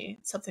definitely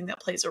something that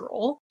plays a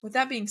role. With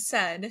that being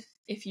said,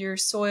 if your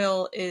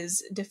soil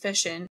is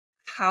deficient,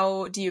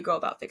 how do you go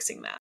about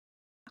fixing that?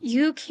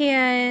 You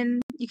can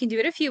do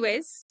it a few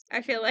ways.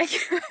 I feel like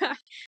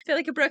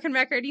a broken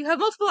record. You have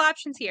multiple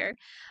options here.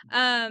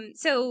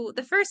 So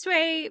the first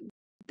way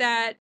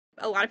that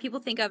a lot of people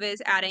think of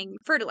is adding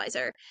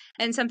fertilizer.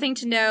 And something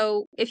to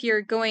know if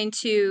you're going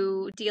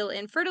to deal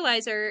in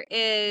fertilizer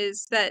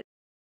is that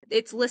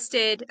it's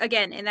listed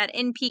again in that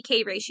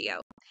NPK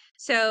ratio.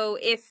 So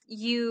if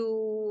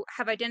you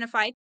have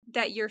identified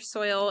that your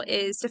soil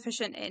is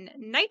deficient in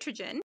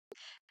nitrogen,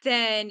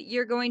 then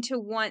you're going to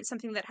want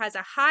something that has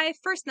a high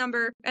first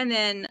number and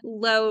then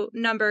low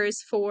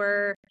numbers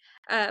for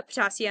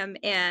potassium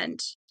and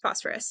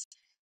phosphorus.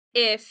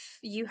 If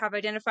you have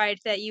identified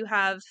that you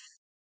have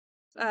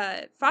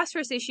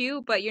phosphorus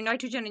issue, but your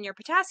nitrogen and your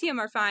potassium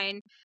are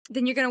fine,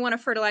 then you're going to want a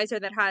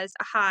fertilizer that has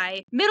a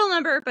high middle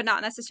number, but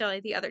not necessarily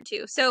the other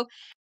two. So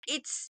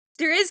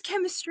there is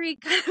chemistry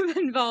kind of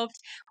involved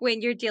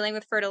when you're dealing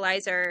with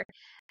fertilizer,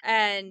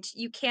 and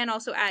you can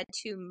also add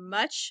too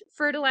much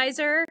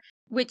fertilizer,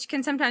 which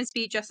can sometimes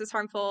be just as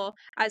harmful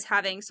as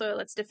having soil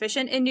that's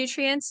deficient in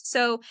nutrients.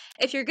 So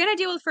if you're going to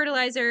deal with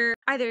fertilizer,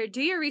 either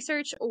do your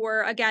research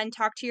or, again,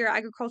 talk to your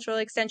agricultural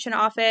extension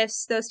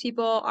office. Those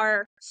people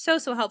are so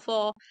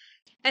helpful.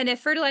 And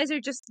if fertilizer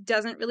just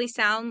doesn't really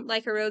sound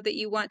like a road that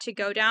you want to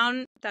go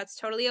down, that's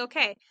totally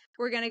okay.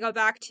 We're going to go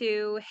back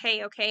to,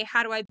 hey, okay,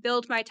 how do I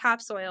build my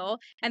topsoil?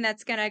 And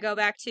that's going to go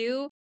back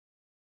to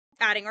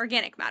adding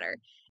organic matter.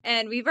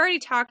 And we've already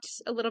talked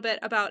a little bit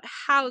about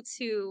how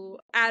to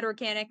add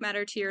organic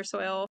matter to your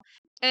soil.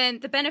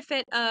 And the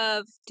benefit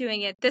of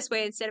doing it this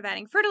way instead of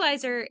adding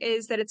fertilizer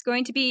is that it's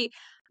going to be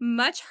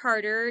much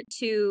harder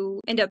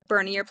to end up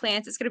burning your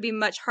plants. It's going to be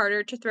much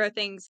harder to throw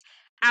things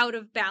out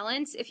of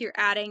balance if you're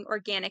adding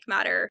organic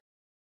matter.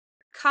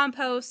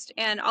 Compost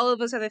and all of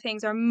those other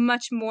things are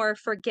much more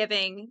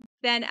forgiving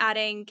than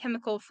adding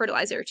chemical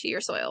fertilizer to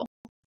your soil.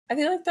 I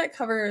feel like that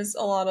covers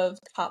a lot of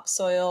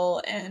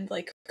topsoil and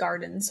like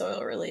garden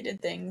soil related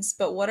things,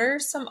 but what are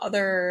some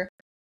other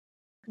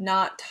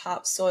not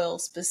topsoil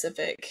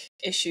specific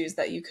issues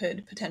that you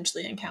could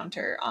potentially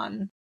encounter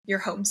on your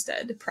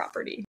homestead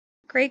property?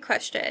 Great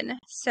question.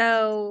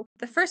 So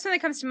the first one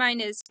that comes to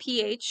mind is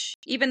pH.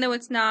 Even though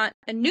it's not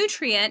a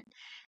nutrient,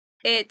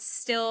 it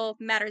still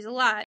matters a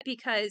lot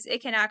because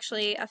it can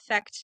actually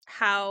affect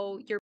how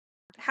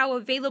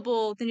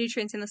available the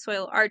nutrients in the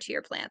soil are to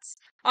your plants.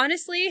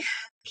 Honestly,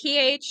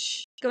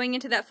 pH, going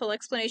into that full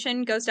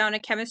explanation, goes down a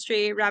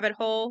chemistry rabbit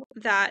hole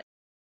that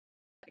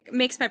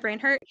makes my brain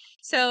hurt.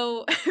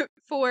 So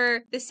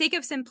for the sake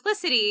of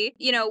simplicity,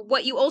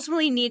 what you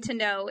ultimately need to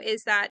know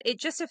is that it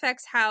just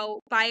affects how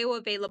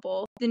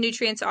bioavailable the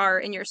nutrients are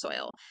in your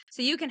soil.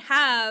 So you can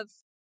have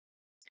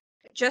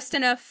just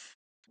enough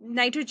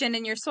nitrogen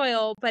in your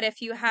soil, but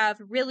if you have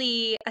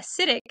really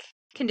acidic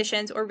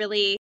conditions or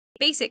really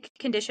basic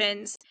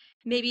conditions,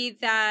 maybe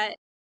that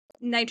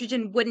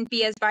nitrogen wouldn't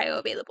be as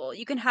bioavailable.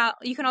 You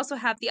can also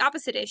have the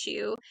opposite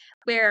issue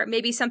where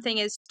maybe something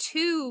is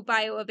too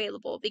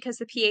bioavailable because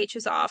the pH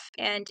is off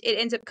and it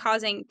ends up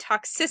causing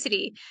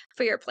toxicity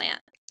for your plant.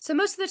 So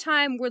most of the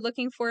time we're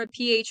looking for a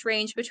pH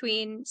range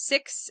between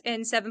 6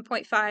 and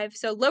 7.5.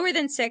 So lower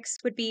than 6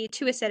 would be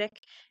too acidic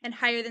and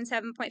higher than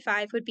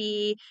 7.5 would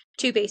be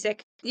too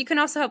basic. You can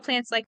also have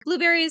plants like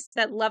blueberries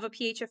that love a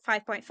pH of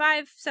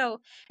 5.5. So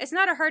it's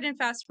not a hard and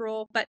fast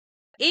rule, but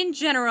in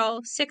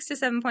general, 6 to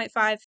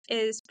 7.5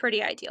 is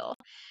pretty ideal.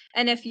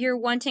 And if you're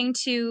wanting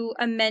to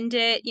amend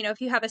it,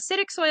 if you have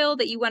acidic soil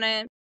that you want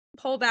to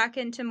pull back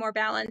into more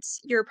balance,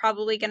 you're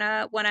probably going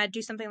to want to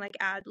do something like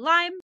add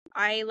lime.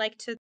 I like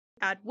to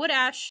add wood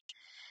ash.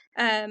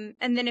 And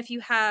then if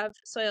you have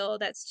soil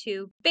that's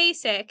too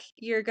basic,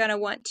 you're going to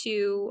want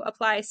to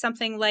apply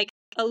something like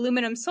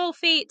aluminum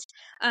sulfate,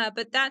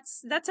 but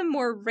that's a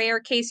more rare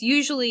case.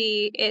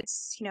 Usually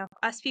it's,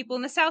 us people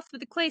in the South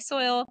with the clay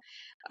soil,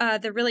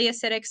 the really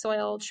acidic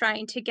soil,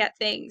 trying to get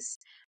things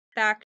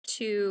back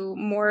to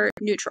more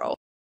neutral.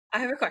 I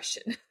have a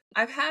question.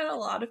 I've had a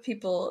lot of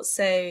people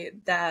say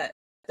that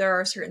there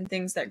are certain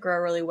things that grow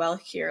really well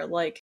here,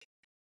 like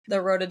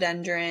the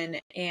rhododendron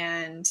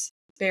and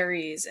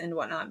berries and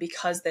whatnot,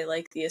 because they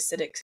like the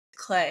acidic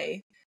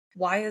clay.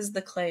 Why is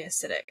the clay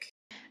acidic?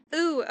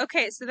 Ooh,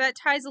 okay, so that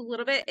ties a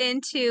little bit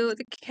into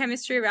the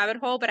chemistry rabbit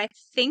hole, but I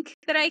think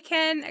that I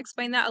can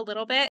explain that a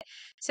little bit.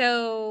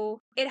 So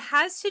it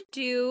has to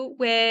do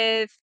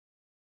with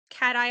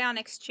cation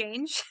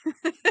exchange.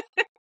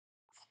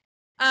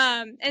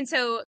 And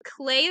so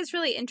clay is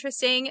really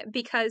interesting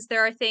because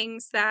there are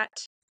things that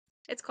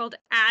it's called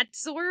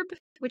adsorb,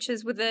 which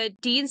is with a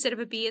D instead of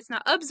a B. It's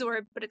not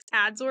absorb, but it's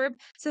adsorb.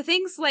 So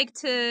things like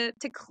to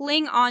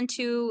cling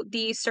onto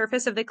the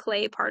surface of the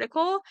clay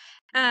particle.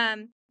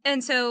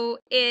 And so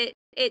it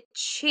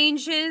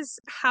changes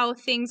how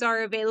things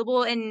are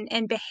available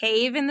and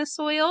behave in the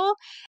soil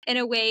in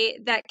a way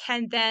that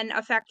can then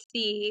affect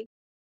the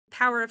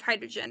power of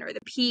hydrogen or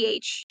the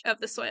pH of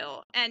the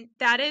soil. And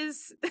that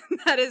is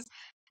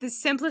the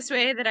simplest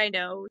way that I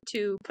know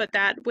to put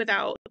that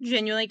without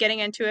genuinely getting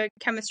into a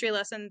chemistry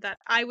lesson that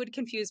I would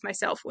confuse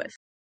myself with.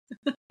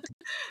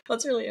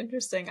 That's really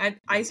interesting.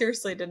 I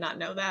seriously did not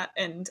know that,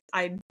 and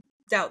I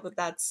doubt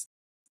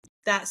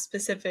that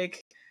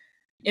specific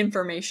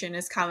information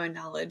is common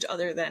knowledge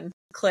other than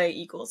clay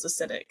equals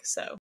acidic.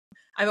 So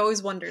I've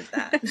always wondered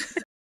that.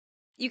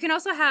 You can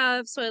also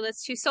have soil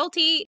that's too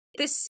salty.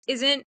 This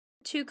isn't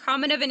too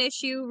common of an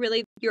issue.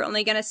 Really, you're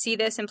only going to see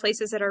this in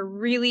places that are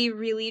really,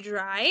 really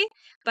dry.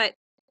 But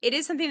it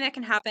is something that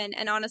can happen,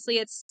 and honestly,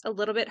 it's a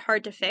little bit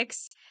hard to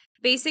fix.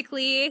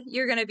 Basically,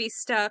 you're going to be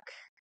stuck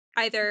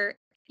either,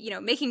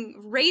 making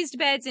raised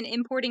beds and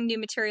importing new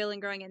material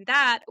and growing in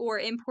that, or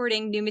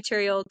importing new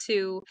material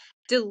to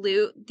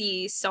dilute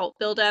the salt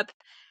buildup.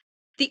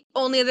 The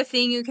only other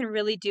thing you can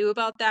really do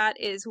about that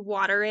is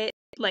water it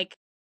like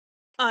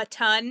a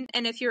ton.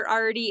 And if you're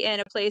already in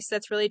a place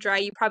that's really dry,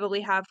 you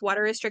probably have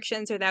water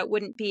restrictions, or that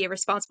wouldn't be a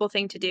responsible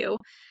thing to do.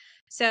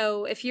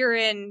 So if you're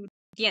in,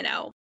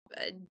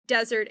 a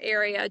desert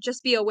area,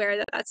 just be aware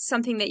that that's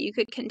something that you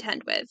could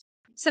contend with.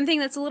 Something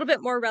that's a little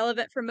bit more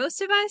relevant for most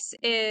of us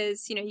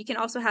is, you can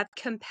also have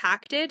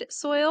compacted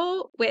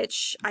soil,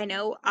 which I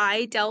know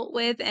I dealt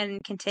with and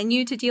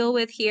continue to deal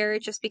with here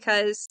just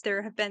because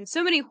there have been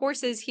so many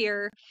horses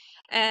here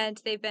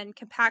and they've been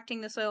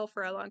compacting the soil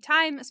for a long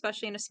time,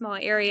 especially in a small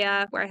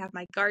area where I have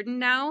my garden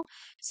now.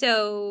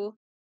 So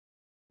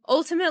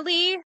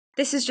ultimately,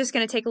 this is just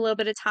going to take a little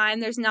bit of time.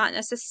 There's not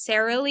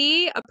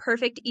necessarily a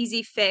perfect,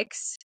 easy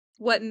fix.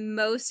 What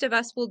most of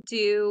us will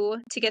do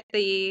to get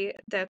the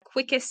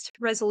quickest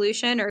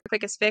resolution or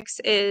quickest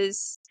fix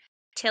is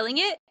tilling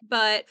it.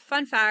 But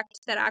fun fact,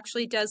 that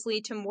actually does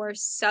lead to more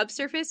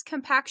subsurface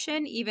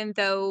compaction, even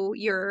though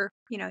your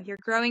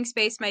growing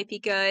space might be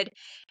good.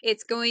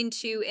 It's going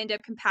to end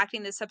up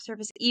compacting the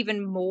subsurface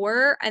even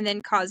more and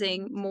then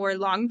causing more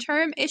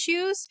long-term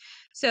issues.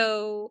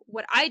 So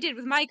what I did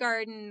with my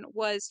garden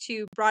was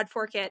to broad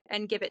fork it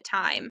and give it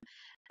time.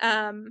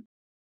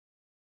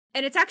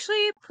 And it's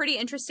actually pretty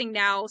interesting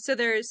now. So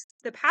there's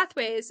the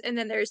pathways and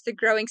then there's the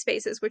growing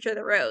spaces, which are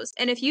the rows.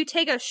 And if you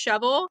take a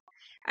shovel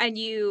and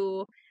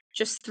you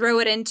just throw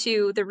it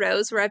into the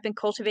rows where I've been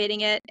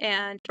cultivating it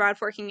and broad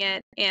forking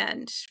it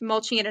and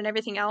mulching it and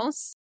everything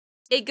else,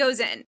 it goes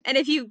in. And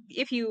if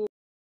you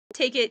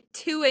take it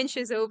 2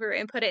 inches over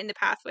and put it in the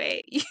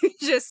pathway, you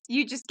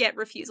just get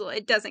refusal.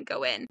 It doesn't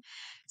go in.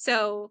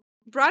 So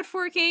broad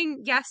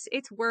forking, yes,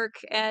 it's work,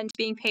 and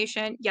being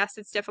patient, yes,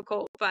 it's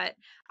difficult, but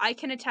I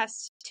can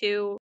attest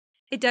to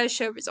it does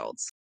show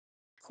results.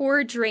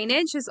 Poor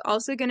drainage is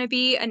also going to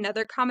be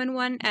another common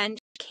one and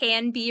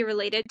can be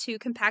related to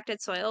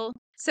compacted soil.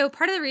 So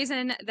part of the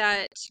reason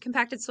that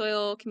compacted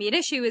soil can be an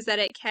issue is that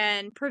it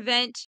can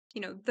prevent,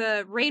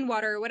 the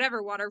rainwater or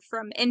whatever water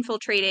from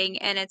infiltrating,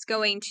 and it's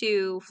going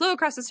to flow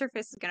across the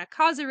surface. It's going to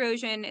cause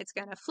erosion. It's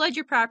going to flood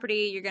your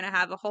property. You're going to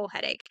have a whole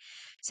headache.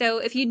 So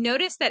if you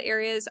notice that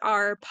areas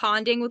are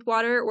ponding with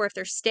water, or if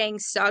they're staying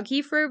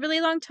soggy for a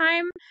really long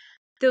time,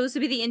 those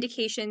would be the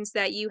indications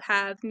that you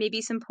have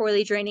maybe some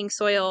poorly draining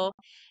soil.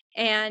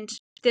 And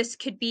this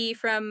could be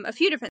from a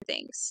few different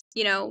things.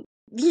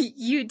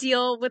 You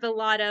deal with a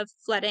lot of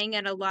flooding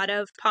and a lot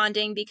of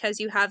ponding because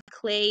you have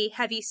clay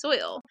heavy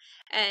soil,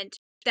 and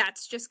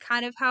that's just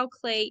kind of how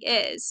clay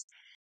is.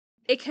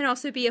 It can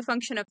also be a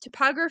function of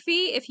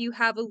topography. If you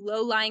have a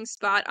low-lying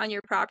spot on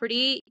your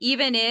property,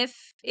 even if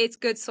it's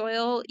good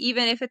soil,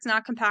 even if it's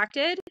not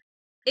compacted,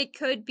 it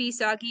could be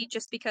soggy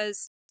just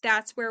because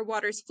that's where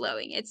water's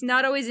flowing. It's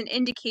not always an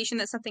indication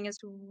that something is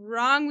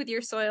wrong with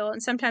your soil,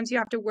 and sometimes you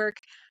have to work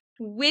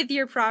with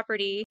your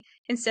property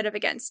instead of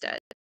against it.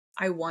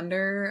 I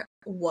wonder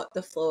what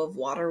the flow of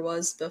water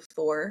was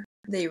before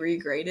they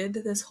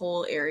regraded this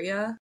whole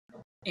area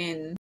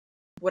in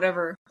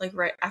whatever, like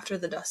right after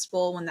the Dust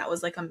Bowl, when that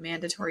was like a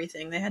mandatory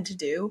thing they had to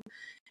do.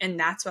 And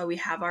that's why we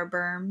have our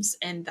berms,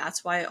 and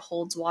that's why it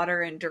holds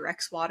water and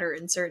directs water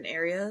in certain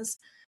areas.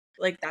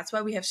 Like, that's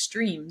why we have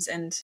streams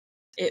and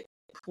it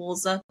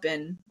pools up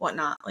and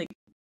whatnot. Like,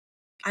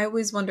 I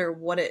always wonder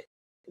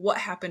what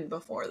happened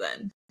before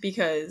then,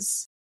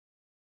 because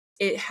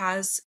it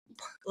has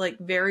like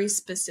very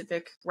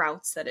specific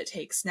routes that it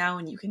takes now,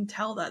 and you can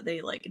tell that they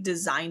like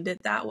designed it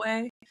that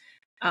way.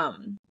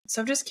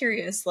 So I'm just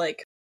curious,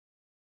 like,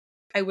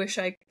 I wish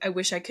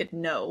I could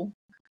know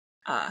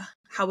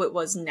how it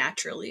was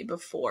naturally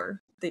before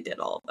they did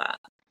all of that.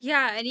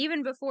 Yeah, and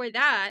even before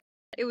that,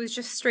 it was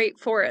just straight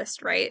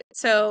forest, right?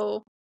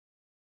 So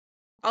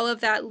all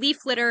of that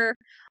leaf litter,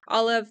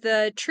 all of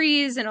the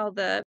trees and all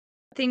the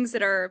things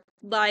that are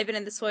live and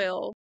in the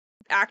soil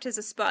act as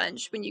a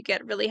sponge when you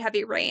get really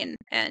heavy rain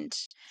and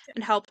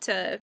help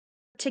to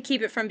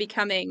keep it from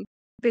becoming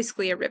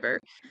basically a river.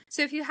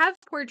 So if you have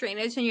poor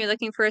drainage and you're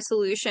looking for a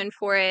solution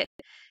for it,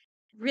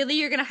 really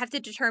you're going to have to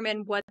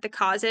determine what the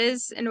cause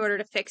is in order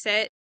to fix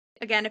it.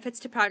 Again, if it's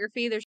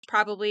topography, there's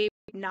probably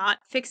not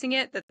fixing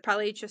it. That's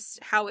probably just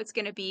how it's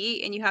going to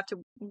be, and you have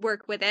to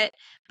work with it.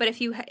 But if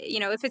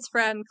if it's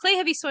from clay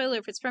heavy soil or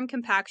if it's from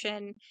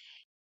compaction,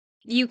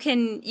 you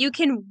can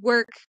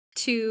work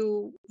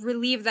to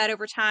relieve that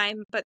over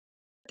time, but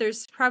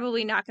there's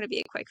probably not going to be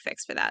a quick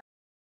fix for that.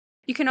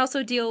 You can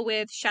also deal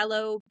with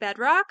shallow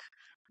bedrock,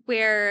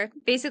 where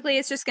basically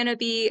it's just going to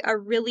be a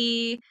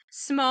really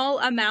small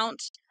amount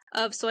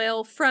of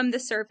soil from the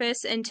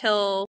surface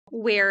until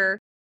where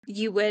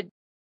you would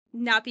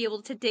not be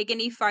able to dig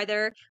any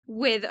farther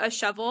with a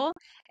shovel.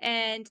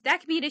 And that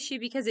can be an issue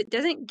because it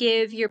doesn't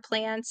give your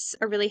plants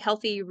a really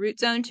healthy root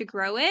zone to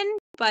grow in,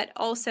 but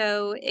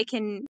also it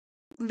can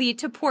lead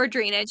to poor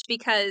drainage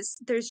because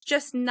there's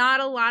just not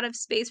a lot of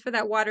space for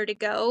that water to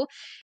go.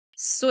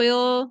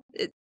 Soil,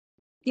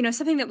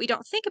 something that we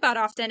don't think about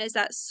often is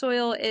that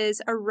soil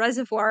is a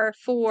reservoir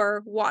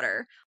for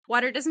water.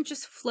 Water doesn't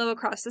just flow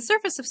across the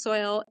surface of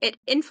soil, it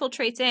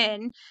infiltrates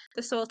in,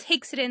 the soil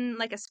takes it in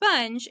like a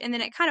sponge, and then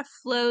it kind of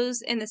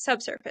flows in the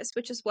subsurface,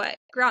 which is what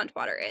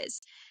groundwater is.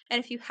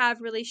 And if you have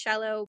really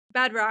shallow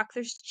bedrock,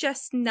 there's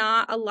just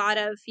not a lot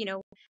of,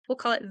 we'll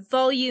call it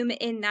volume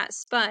in that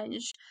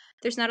sponge.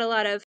 There's not a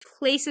lot of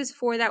places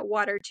for that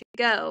water to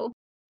go.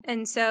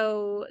 And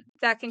so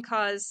that can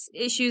cause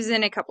issues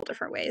in a couple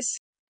different ways.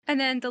 And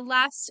then the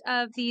last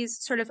of these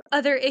sort of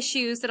other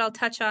issues that I'll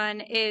touch on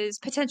is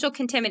potential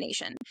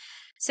contamination.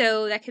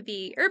 So that could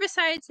be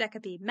herbicides, that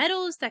could be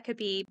metals, that could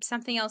be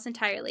something else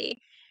entirely.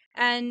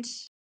 And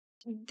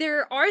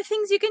there are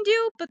things you can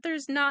do, but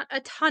there's not a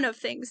ton of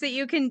things that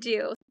you can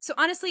do. So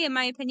honestly, in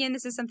my opinion,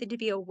 this is something to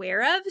be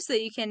aware of so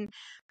that you can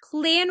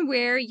plan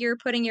where you're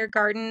putting your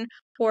garden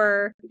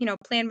or,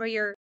 plan where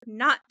you're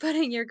not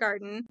putting your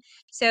garden.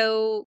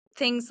 So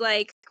things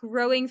like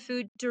growing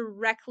food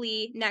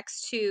directly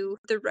next to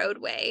the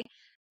roadway.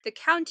 The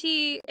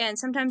county and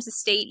sometimes the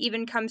state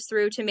even comes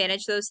through to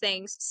manage those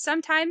things.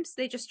 Sometimes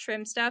they just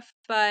trim stuff,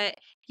 but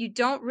you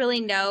don't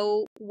really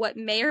know what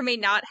may or may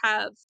not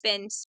have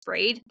been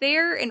sprayed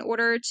there in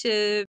order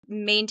to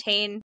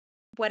maintain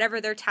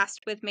whatever they're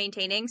tasked with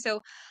maintaining.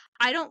 So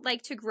I don't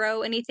like to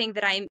grow anything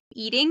that I'm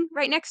eating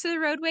right next to the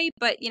roadway,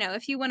 but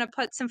if you want to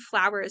put some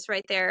flowers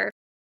right there,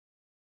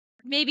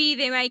 maybe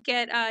they might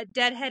get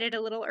deadheaded a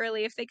little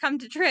early if they come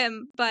to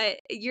trim, but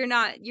you're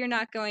not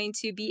going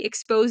to be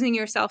exposing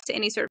yourself to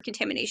any sort of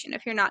contamination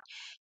if you're not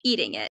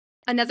eating it.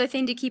 Another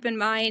thing to keep in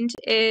mind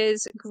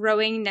is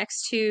growing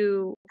next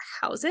to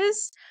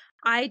houses.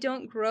 I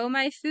don't grow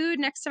my food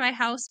next to my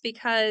house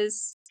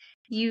because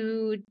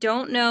you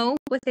don't know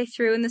what they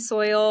threw in the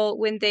soil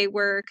when they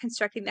were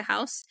constructing the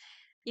house.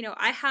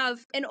 I have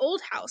an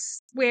old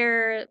house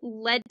where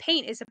lead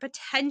paint is a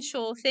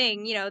potential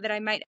thing, that I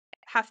might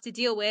have to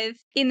deal with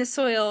in the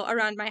soil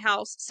around my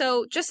house.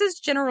 So just as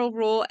general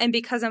rule, and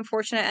because I'm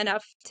fortunate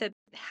enough to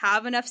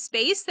have enough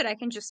space that I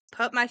can just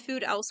put my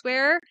food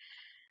elsewhere,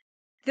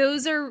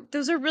 those are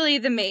really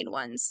the main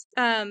ones.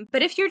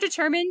 But if you're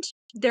determined,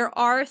 there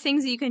are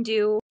things that you can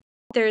do.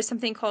 There's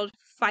something called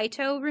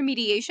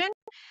phytoremediation,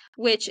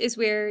 which is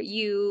where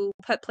you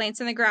put plants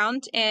in the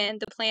ground and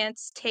the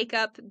plants take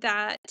up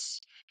that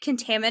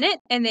contaminant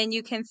and then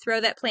you can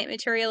throw that plant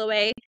material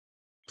away.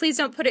 Please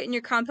don't put it in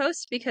your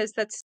compost because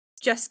that's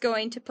just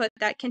going to put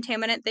that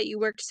contaminant that you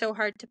worked so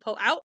hard to pull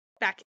out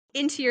back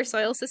into your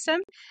soil system.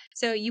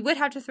 So you would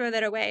have to throw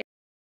that away.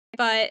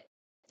 But,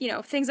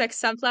 things like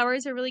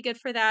sunflowers are really good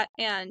for that.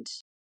 And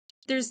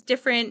there's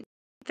different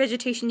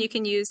vegetation you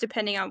can use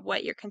depending on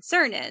what your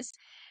concern is.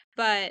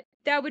 But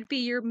that would be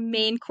your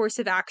main course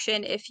of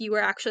action if you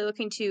were actually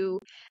looking to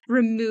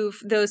remove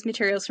those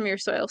materials from your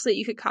soil so that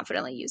you could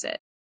confidently use it.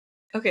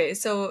 Okay,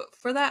 so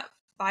for that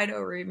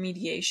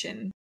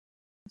phytoremediation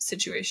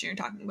situation you're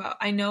talking about,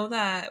 I know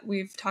that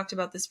we've talked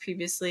about this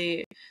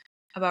previously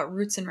about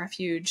Roots and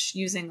Refuge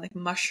using like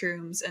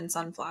mushrooms and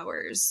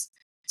sunflowers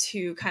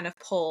to kind of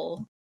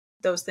pull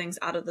those things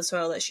out of the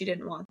soil that she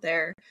didn't want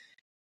there.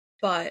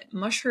 But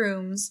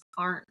mushrooms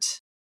aren't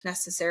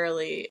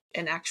necessarily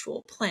an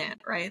actual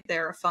plant, right?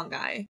 They're a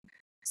fungi.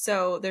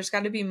 So there's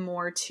got to be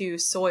more to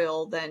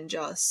soil than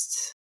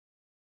just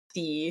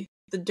the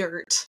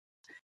dirt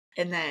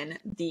and then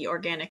the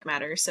organic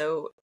matter.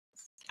 So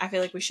I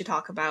feel like we should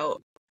talk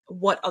about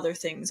what other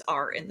things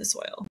are in the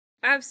soil.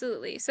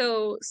 Absolutely.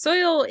 So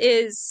soil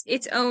is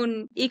its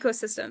own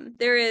ecosystem.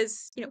 There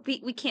is,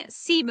 we can't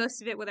see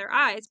most of it with our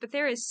eyes, but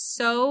there is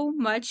so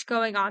much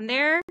going on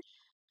there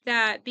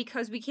that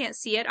because we can't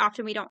see it,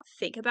 often we don't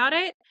think about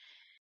it.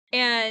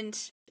 And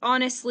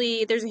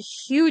honestly, there's a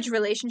huge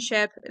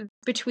relationship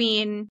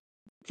between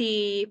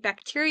the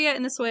bacteria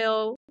in the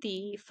soil,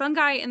 the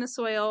fungi in the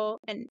soil,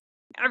 and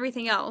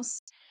everything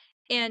else,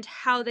 and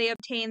how they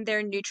obtain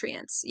their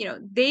nutrients.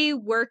 They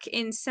work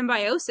in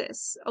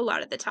symbiosis a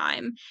lot of the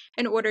time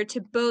in order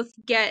to both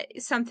get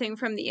something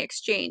from the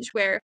exchange,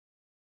 where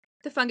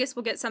the fungus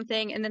will get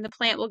something and then the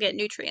plant will get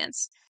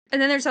nutrients.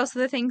 And then there's also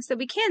the things that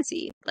we can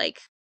see, like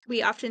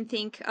we often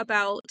think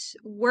about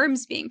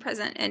worms being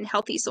present in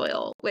healthy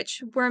soil,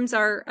 which worms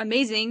are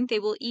amazing. They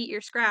will eat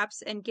your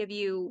scraps and give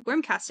you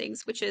worm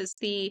castings, which is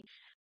the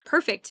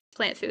perfect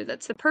plant food.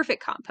 That's the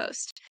perfect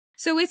compost.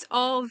 So it's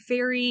all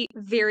very,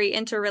 very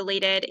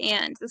interrelated,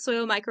 and the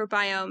soil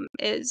microbiome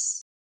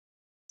is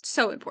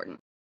so important.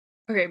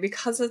 Okay,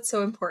 because it's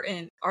so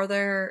important, are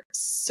there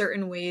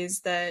certain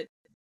ways that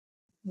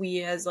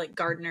we as like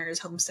gardeners,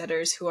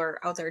 homesteaders who are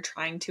out there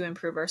trying to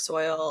improve our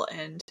soil,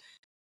 and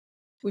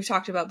we've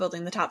talked about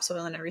building the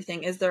topsoil and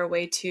everything, is there a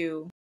way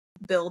to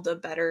build a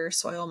better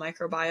soil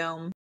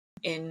microbiome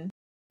in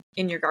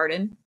your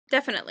garden?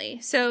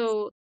 Definitely.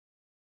 So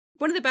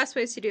one of the best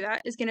ways to do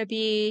that is going to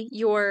be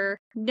your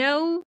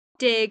no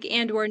dig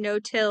and or no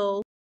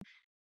till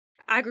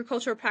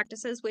agricultural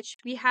practices, which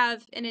we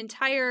have an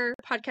entire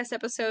podcast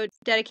episode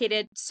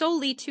dedicated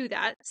solely to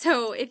that.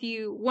 So if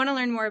you want to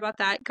learn more about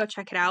that, go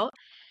check it out.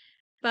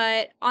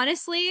 But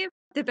honestly,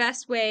 the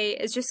best way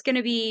is just going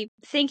to be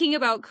thinking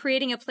about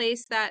creating a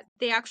place that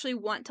they actually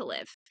want to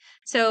live.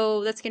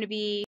 So that's going to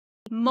be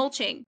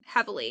mulching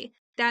heavily.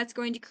 That's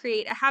going to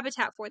create a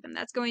habitat for them.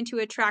 That's going to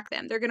attract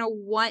them. They're going to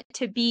want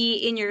to be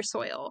in your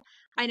soil.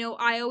 I know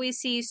I always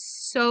see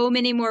so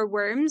many more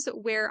worms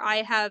where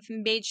I have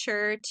made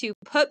sure to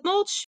put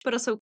mulch, but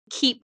also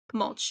keep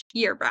mulch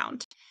year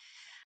round.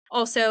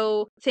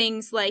 Also,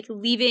 things like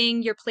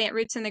leaving your plant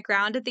roots in the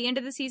ground at the end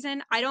of the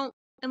season.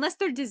 Unless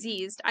they're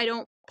diseased, I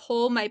don't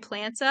pull my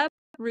plants up,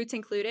 roots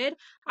included.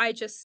 I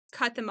just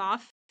cut them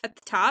off at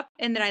the top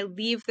and then I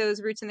leave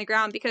those roots in the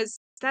ground because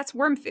that's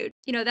worm food.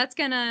 That's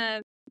going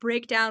to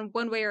break down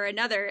one way or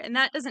another. And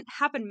that doesn't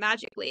happen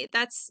magically.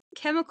 That's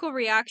chemical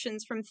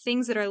reactions from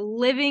things that are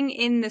living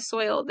in the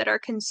soil that are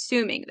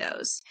consuming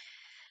those.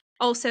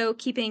 Also,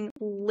 keeping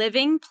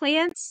living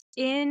plants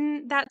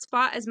in that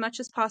spot as much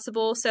as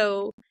possible.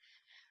 So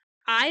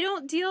I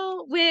don't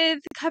deal with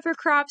cover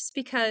crops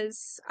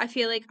because I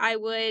feel like I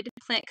would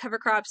plant cover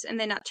crops and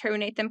then not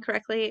terminate them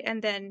correctly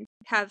and then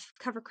have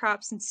cover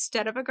crops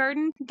instead of a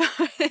garden.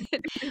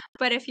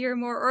 But if you're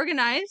more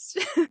organized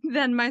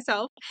than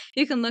myself,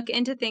 you can look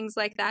into things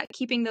like that,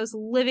 keeping those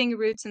living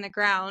roots in the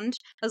ground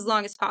as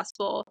long as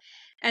possible.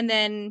 And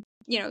then,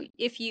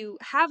 if you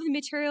have the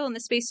material and the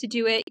space to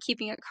do it,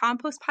 keeping a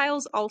compost pile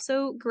is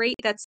also great.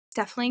 That's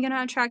definitely going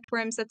to attract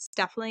worms. That's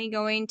definitely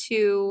going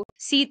to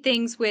seed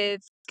things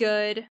with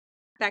good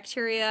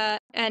bacteria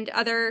and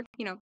other,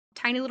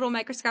 tiny little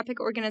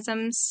microscopic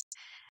organisms.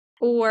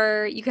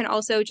 Or you can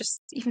also just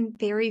even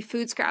bury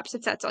food scraps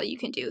if that's all you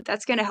can do.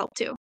 That's going to help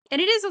too.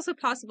 And it is also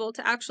possible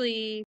to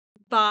actually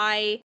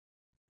buy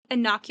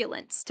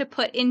inoculants to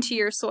put into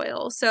your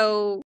soil.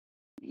 So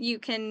you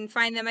can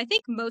find them, I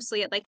think,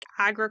 mostly at like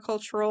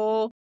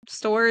agricultural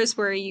stores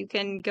where you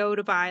can go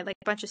to buy like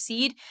a bunch of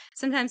seed.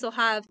 Sometimes they'll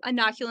have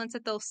inoculants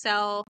that they'll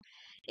sell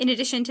in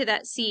addition to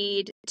that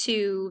seed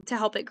to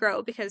help it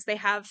grow because they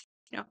have,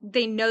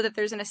 they know that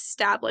there's an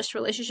established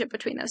relationship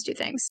between those two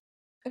things.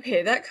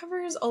 Okay, that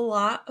covers a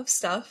lot of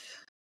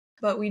stuff,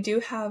 but we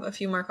do have a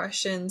few more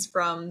questions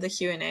from the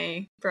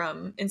Q&A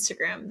from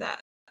Instagram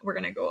that we're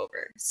going to go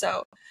over.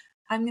 So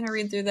I'm going to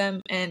read through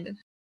them, and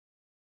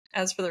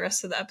as for the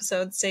rest of the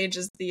episode, Sage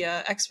is the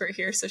expert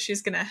here, so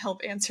she's going to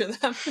help answer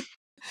them.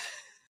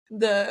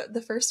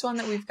 The first one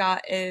that we've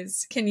got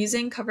is, can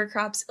using cover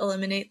crops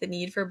eliminate the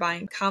need for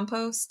buying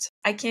compost?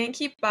 I can't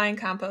keep buying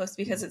compost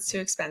because it's too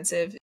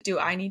expensive. Do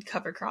I need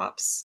cover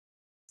crops?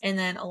 And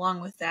then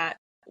along with that,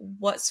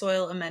 what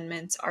soil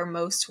amendments are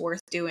most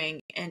worth doing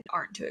and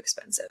aren't too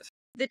expensive?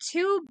 The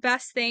two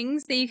best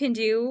things that you can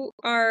do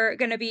are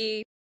going to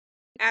be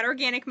add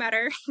organic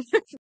matter.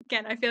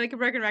 Again, I feel like a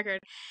broken record.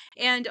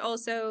 And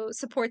also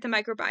support the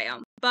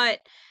microbiome. But,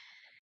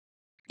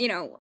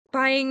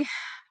 buying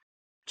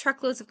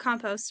truckloads of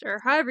compost or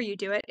however you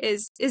do it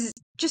is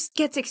just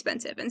gets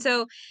expensive. And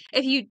so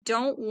if you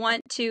don't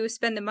want to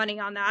spend the money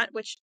on that,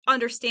 which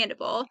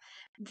understandable,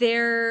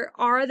 there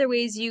are other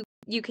ways you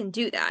can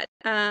do that.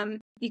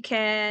 You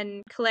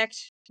can collect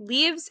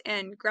leaves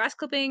and grass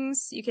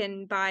clippings. You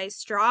can buy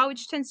straw,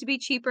 which tends to be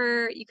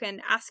cheaper. You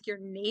can ask your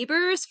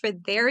neighbors for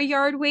their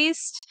yard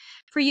waste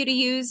for you to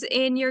use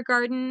in your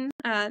garden.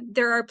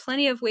 There are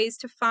plenty of ways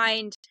to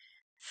find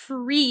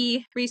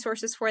free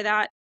resources for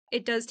that.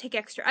 It does take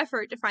extra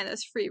effort to find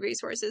those free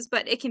resources,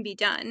 but it can be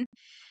done.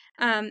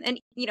 And,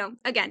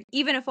 again,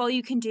 even if all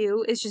you can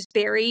do is just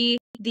bury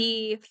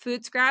the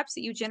food scraps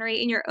that you generate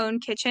in your own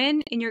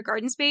kitchen, in your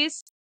garden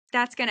space,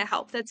 that's going to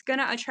help. That's going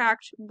to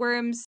attract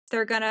worms.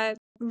 They're going to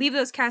leave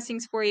those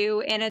castings for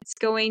you, and it's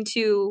going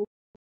to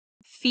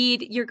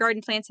feed your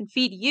garden plants and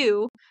feed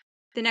you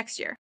the next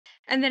year.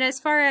 And then as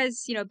far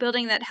as,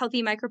 building that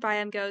healthy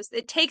microbiome goes,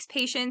 it takes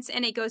patience,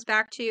 and it goes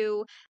back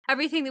to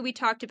everything that we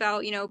talked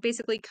about,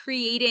 basically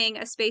creating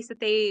a space that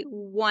they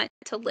want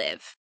to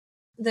live.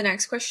 The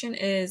next question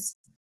is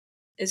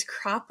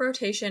crop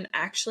rotation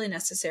actually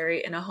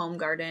necessary in a home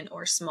garden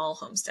or small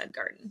homestead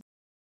garden?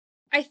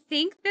 I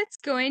think that's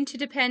going to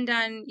depend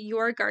on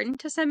your garden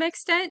to some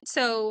extent.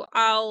 So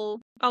I'll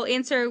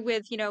answer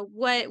with,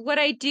 what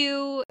I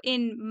do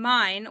in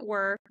mine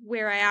or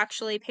where I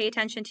actually pay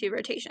attention to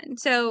rotation.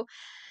 So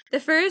the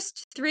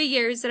first 3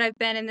 years that I've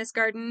been in this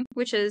garden,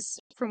 which is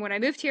from when I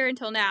moved here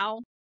until now,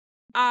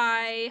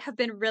 I have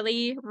been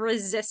really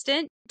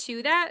resistant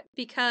to that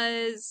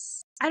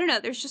because I don't know,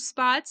 there's just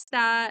spots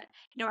that,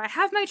 I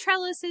have my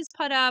trellises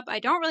put up. I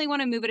don't really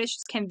want to move it. It's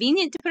just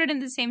convenient to put it in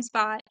the same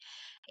spot.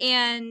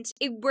 And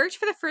it worked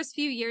for the first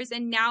few years,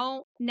 and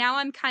now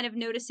I'm kind of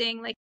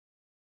noticing like,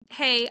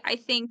 hey, I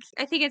think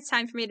it's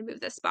time for me to move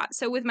this spot.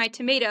 So with my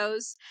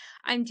tomatoes,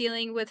 I'm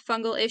dealing with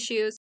fungal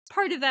issues.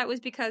 Part of that was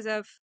because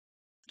of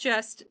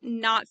just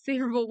not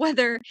favorable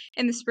weather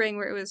in the spring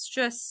where it was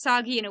just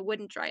soggy and it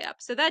wouldn't dry up.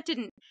 So that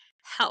didn't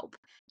help.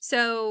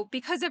 So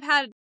because I've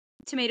had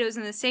tomatoes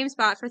in the same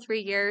spot for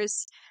 3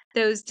 years,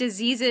 those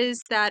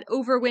diseases that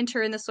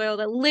overwinter in the soil,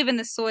 that live in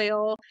the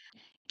soil,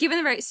 given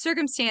the right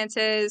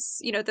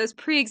circumstances, those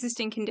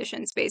pre-existing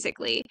conditions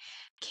basically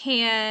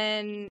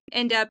can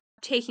end up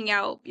taking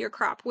out your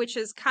crop, which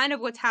is kind of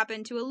what's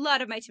happened to a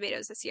lot of my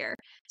tomatoes this year.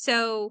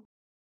 So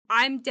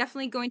I'm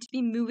definitely going to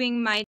be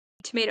moving my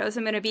tomatoes.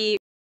 I'm going to be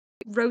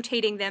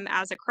rotating them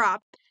as a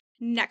crop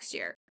next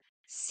year.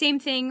 Same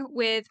thing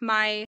with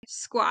my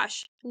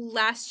squash.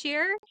 Last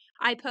year,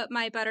 I put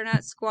my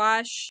butternut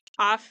squash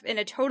off in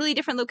a totally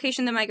different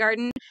location than my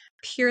garden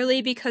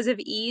purely because of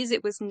ease.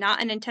 It was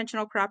not an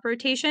intentional crop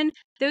rotation.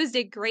 Those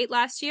did great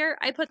last year.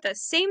 I put the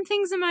same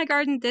things in my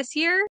garden this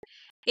year,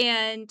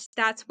 and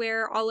that's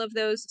where all of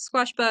those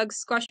squash bugs,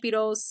 squash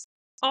beetles,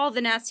 all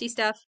the nasty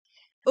stuff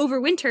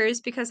overwinters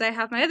because I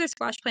have my other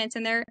squash plants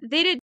in there.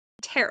 They did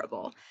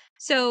terrible.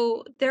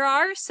 So there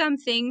are some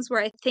things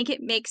where I think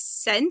it makes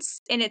sense,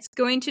 and it's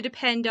going to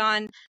depend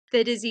on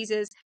the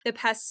diseases, the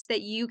pests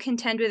that you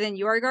contend with in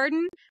your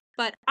garden.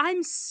 But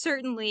I'm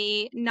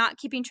certainly not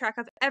keeping track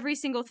of every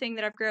single thing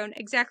that I've grown,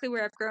 exactly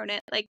where I've grown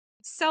it. Like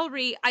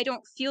celery, I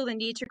don't feel the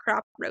need to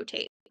crop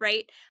rotate,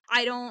 right?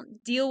 I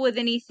don't deal with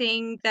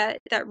anything that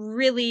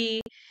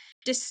really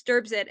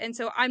disturbs it. And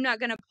so I'm not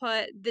going to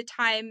put the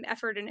time,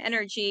 effort, and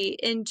energy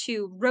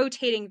into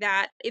rotating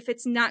that if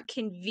it's not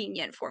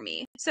convenient for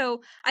me.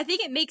 So I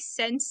think it makes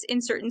sense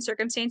in certain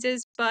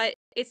circumstances, but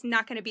it's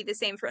not going to be the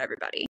same for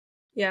everybody.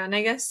 Yeah, and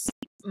I guess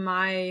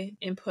my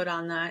input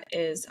on that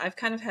is I've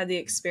kind of had the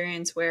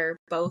experience where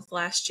both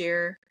last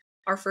year,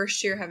 our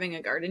first year having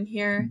a garden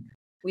here,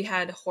 we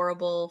had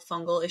horrible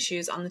fungal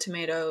issues on the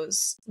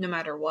tomatoes no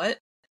matter what.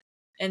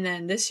 And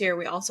then this year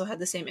we also had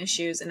the same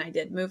issues and I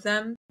did move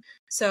them.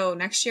 So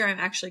next year I'm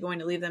actually going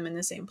to leave them in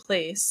the same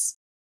place,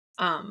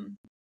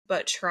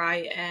 but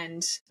try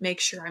and make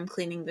sure I'm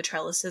cleaning the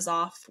trellises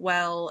off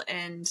well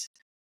and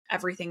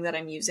everything that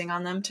I'm using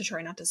on them to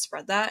try not to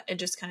spread that and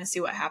just kind of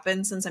see what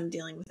happens since I'm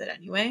dealing with it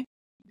anyway.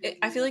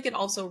 I feel like it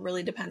also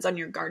really depends on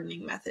your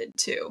gardening method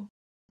too.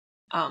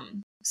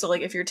 So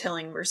like if you're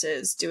tilling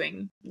versus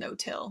doing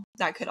no-till,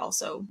 that could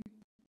also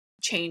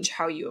change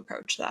how you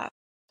approach that.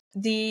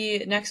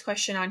 The next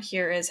question on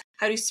here is,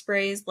 how do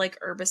sprays like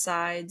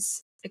herbicides,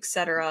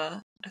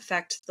 etc.,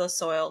 affect the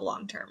soil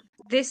long term?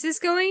 This is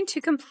going to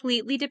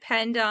completely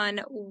depend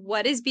on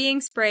what is being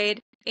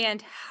sprayed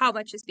and how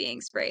much is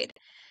being sprayed.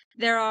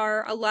 There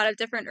are a lot of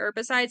different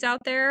herbicides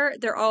out there.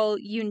 They're all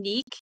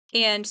unique.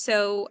 And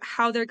so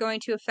how they're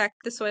going to affect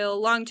the soil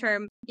long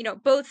term,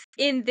 both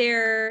in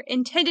their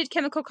intended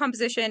chemical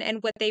composition and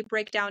what they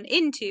break down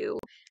into,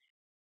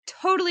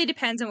 totally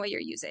depends on what you're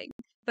using.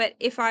 But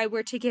if I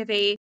were to give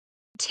a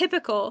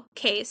typical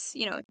case,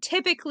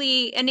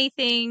 typically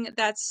anything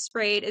that's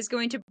sprayed is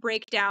going to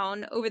break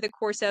down over the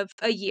course of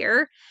a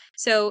year.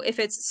 So if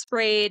it's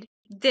sprayed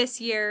this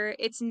year,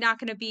 it's not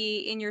going to be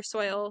in your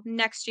soil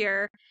next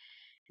year.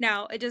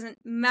 Now, it doesn't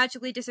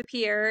magically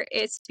disappear.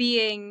 It's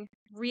being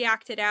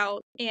reacted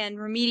out and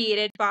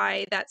remediated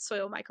by that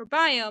soil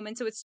microbiome. And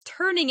so it's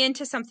turning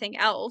into something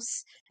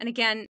else. And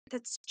again,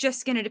 that's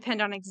just going to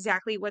depend on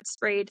exactly what's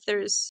sprayed.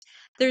 There's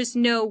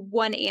no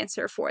one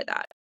answer for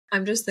that.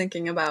 I'm just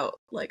thinking about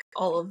like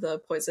all of the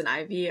poison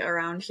ivy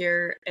around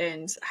here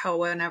and how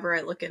whenever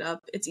I look it up,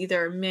 it's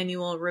either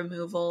manual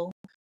removal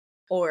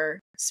or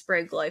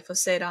spray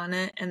glyphosate on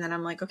it. And then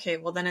I'm like, okay,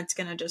 well then it's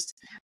going to just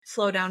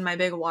flow down my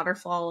big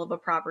waterfall of a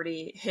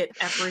property, hit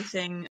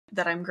everything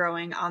that I'm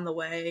growing on the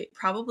way,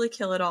 probably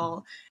kill it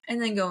all,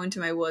 and then go into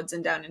my woods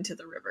and down into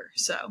the river.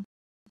 So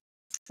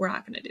we're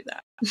not going to do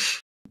that.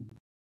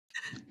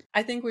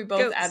 I think we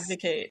both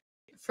advocate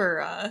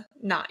for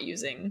not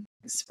using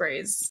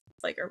sprays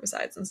like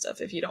herbicides and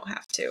stuff if you don't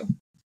have to.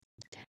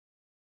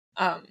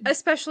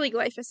 Especially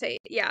glyphosate,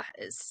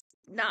 is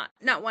not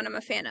one I'm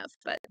a fan of,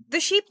 but the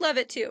sheep love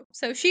it too.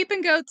 So sheep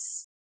and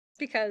goats,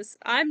 because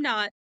I'm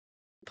not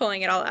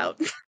pulling it all out.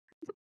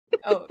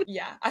 Oh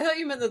yeah, I thought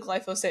you meant the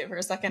glyphosate for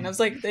a second. I was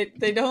like,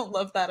 they don't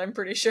love that. I'm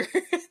pretty sure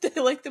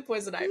they like the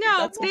poison ivy.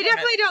 No, they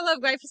definitely don't love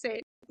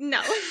glyphosate.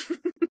 No,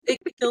 it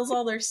kills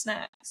all their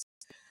snacks.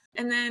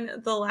 And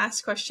then the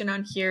last question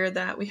on here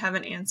that we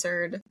haven't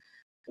answered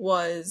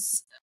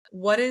was,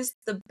 what is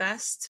the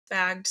best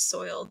bagged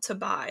soil to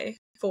buy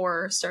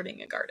for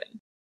starting a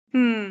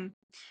garden?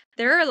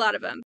 There are a lot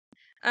of them.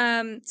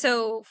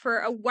 So for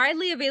a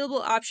widely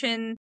available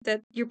option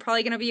that you're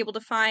probably going to be able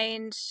to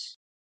find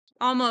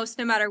almost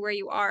no matter where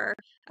you are,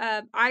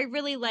 I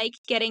really like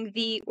getting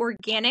the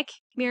organic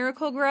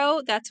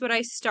Miracle-Gro. That's what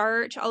I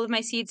start all of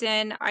my seeds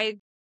in. I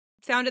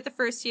found it the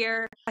first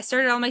year. I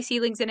started all my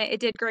seedlings in it. It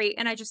did great,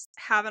 and I just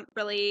haven't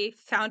really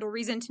found a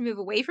reason to move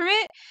away from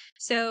it.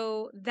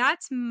 So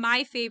that's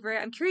my favorite.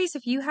 I'm curious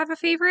if you have a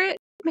favorite,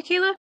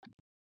 Mickayla?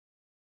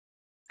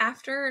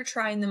 After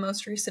trying the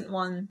most recent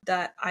one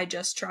that I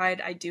just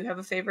tried, I do have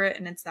a favorite,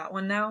 and it's that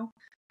one now.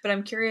 But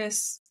I'm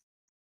curious,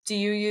 do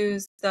you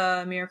use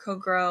the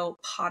Miracle-Gro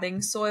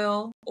potting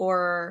soil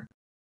or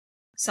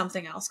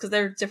something else because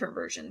there are different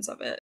versions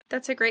of it.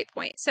 That's a great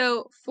point.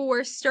 So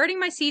for starting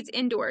my seeds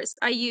indoors,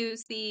 I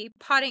use the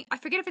potting, I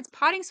forget if it's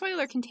potting soil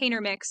or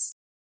container mix.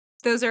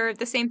 Those are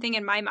the same thing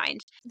in my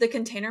mind. The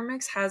container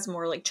mix has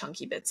more like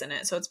chunky bits in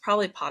it, so it's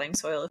probably potting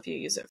soil if you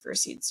use it for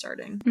seed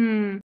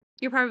starting.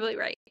 You're probably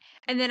right.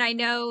 And then I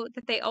know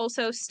that they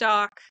also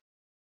stock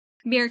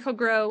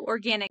Miracle-Gro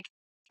organic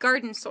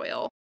garden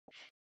soil,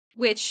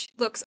 which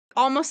looks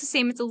almost the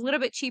same. It's a little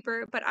bit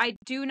cheaper, but I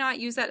do not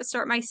use that to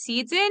start my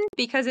seeds in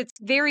because it's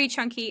very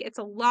chunky. It's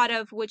a lot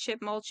of wood chip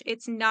mulch.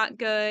 It's not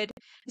good,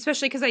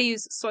 especially because I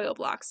use soil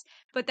blocks.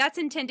 But that's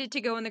intended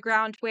to go in the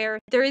ground where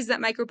there is that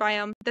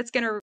microbiome that's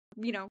going to,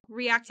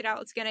 react it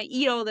out. It's going to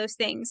eat all those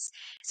things.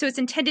 So it's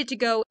intended to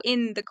go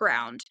in the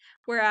ground.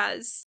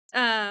 Whereas,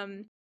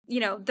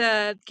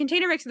 the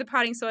container mix of the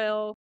potting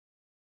soil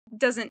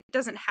doesn't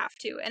have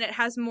to, and it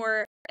has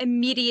more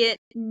immediate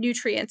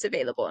nutrients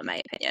available, in my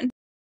opinion.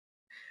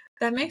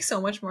 That makes so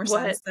much more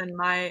sense than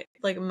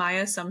my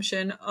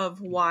assumption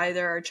of why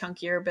there are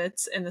chunkier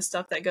bits in the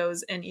stuff that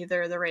goes in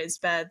either the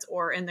raised beds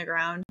or in the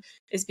ground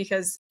is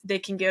because they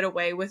can get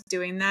away with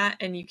doing that,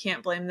 and you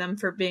can't blame them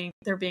for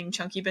there being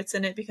chunky bits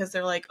in it because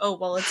they're like, oh,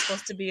 well, it's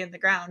supposed to be in the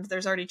ground.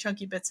 There's already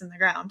chunky bits in the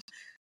ground.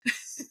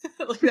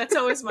 That's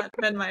always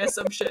been my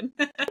assumption.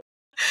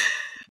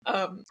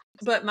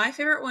 But my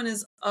favorite one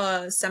is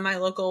a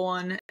semi-local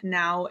one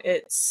now.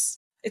 It's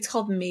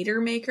called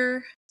Mater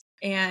Maker,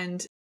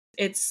 and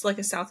it's like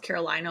a South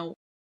Carolina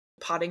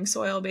potting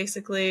soil,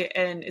 basically,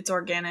 and it's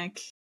organic.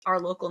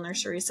 Our local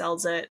nursery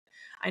sells it.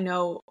 I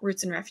know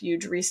Roots and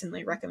Refuge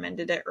recently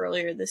recommended it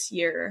earlier this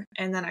year,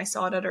 and then I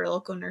saw it at our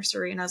local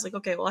nursery, and I was like,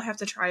 okay, well, I have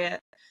to try it.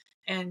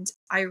 And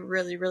I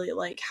really, really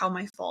like how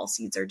my fall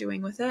seeds are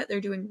doing with it.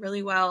 They're doing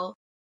really well.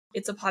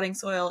 It's a potting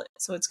soil,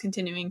 so it's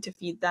continuing to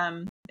feed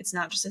them. It's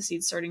not just a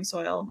seed starting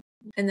soil.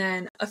 And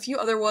then a few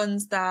other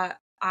ones that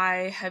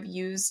I have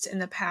used in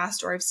the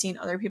past or I've seen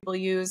other people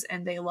use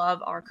and they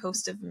love are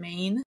Coast of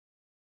Maine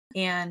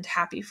and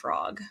Happy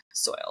Frog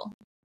soil.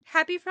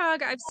 Happy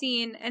Frog I've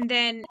seen, and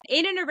then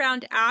in and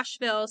around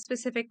Asheville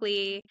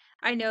specifically,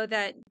 I know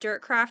that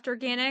Dirtcraft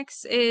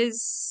Organics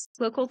is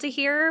local to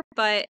here,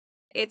 but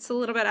it's a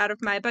little bit out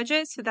of my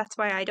budget, so that's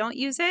why I don't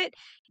use it.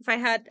 If I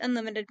had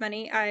unlimited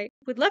money, I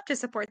would love to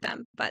support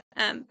them, but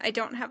I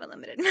don't have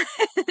unlimited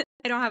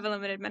I don't have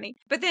unlimited money.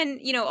 But then,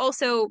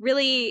 also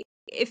really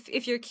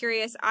if you're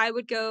curious, I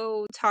would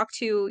go talk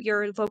to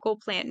your local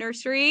plant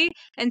nursery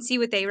and see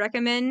what they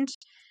recommend.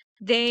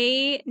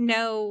 They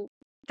know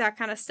that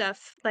kind of stuff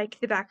like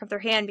the back of their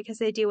hand because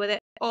they deal with it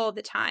all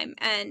the time,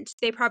 and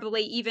they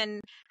probably even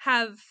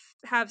have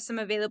some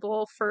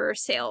available for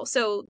sale.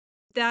 So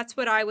that's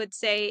what I would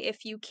say.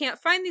 If you can't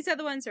find these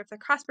other ones or if they're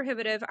cost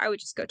prohibitive, I would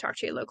just go talk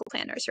to your local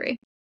plant nursery.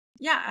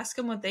 Yeah, ask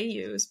them what they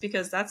use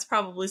because that's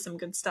probably some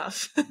good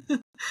stuff.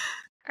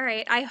 All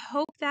right, I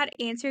hope that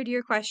answered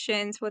your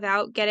questions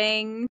without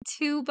getting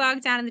too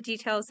bogged down in the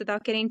details,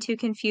 without getting too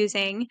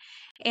confusing.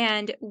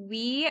 And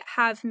we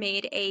have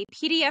made a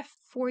PDF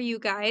for you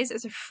guys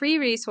as a free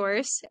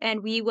resource,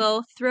 and we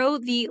will throw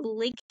the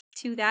link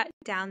to that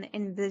down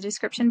in the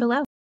description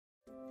below.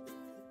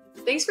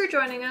 Thanks for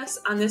joining us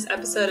on this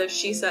episode of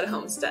She Said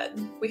Homestead.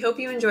 We hope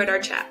you enjoyed our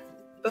chat.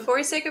 Before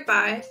we say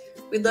goodbye,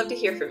 we'd love to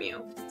hear from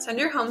you. Send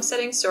your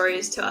homesteading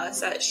stories to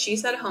us at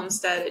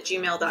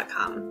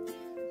shesaidhomestead@gmail.com.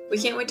 We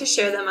can't wait to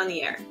share them on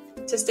the air.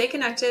 To stay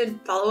connected,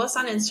 follow us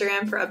on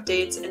Instagram for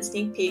updates and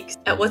sneak peeks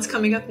at what's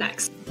coming up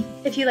next.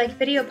 If you like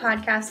video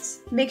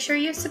podcasts, make sure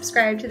you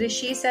subscribe to the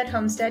She Said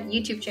Homestead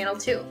YouTube channel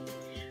too.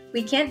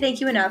 We can't thank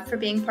you enough for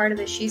being part of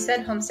the She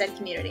Said Homestead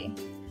community.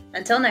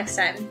 Until next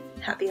time,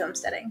 happy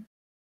homesteading.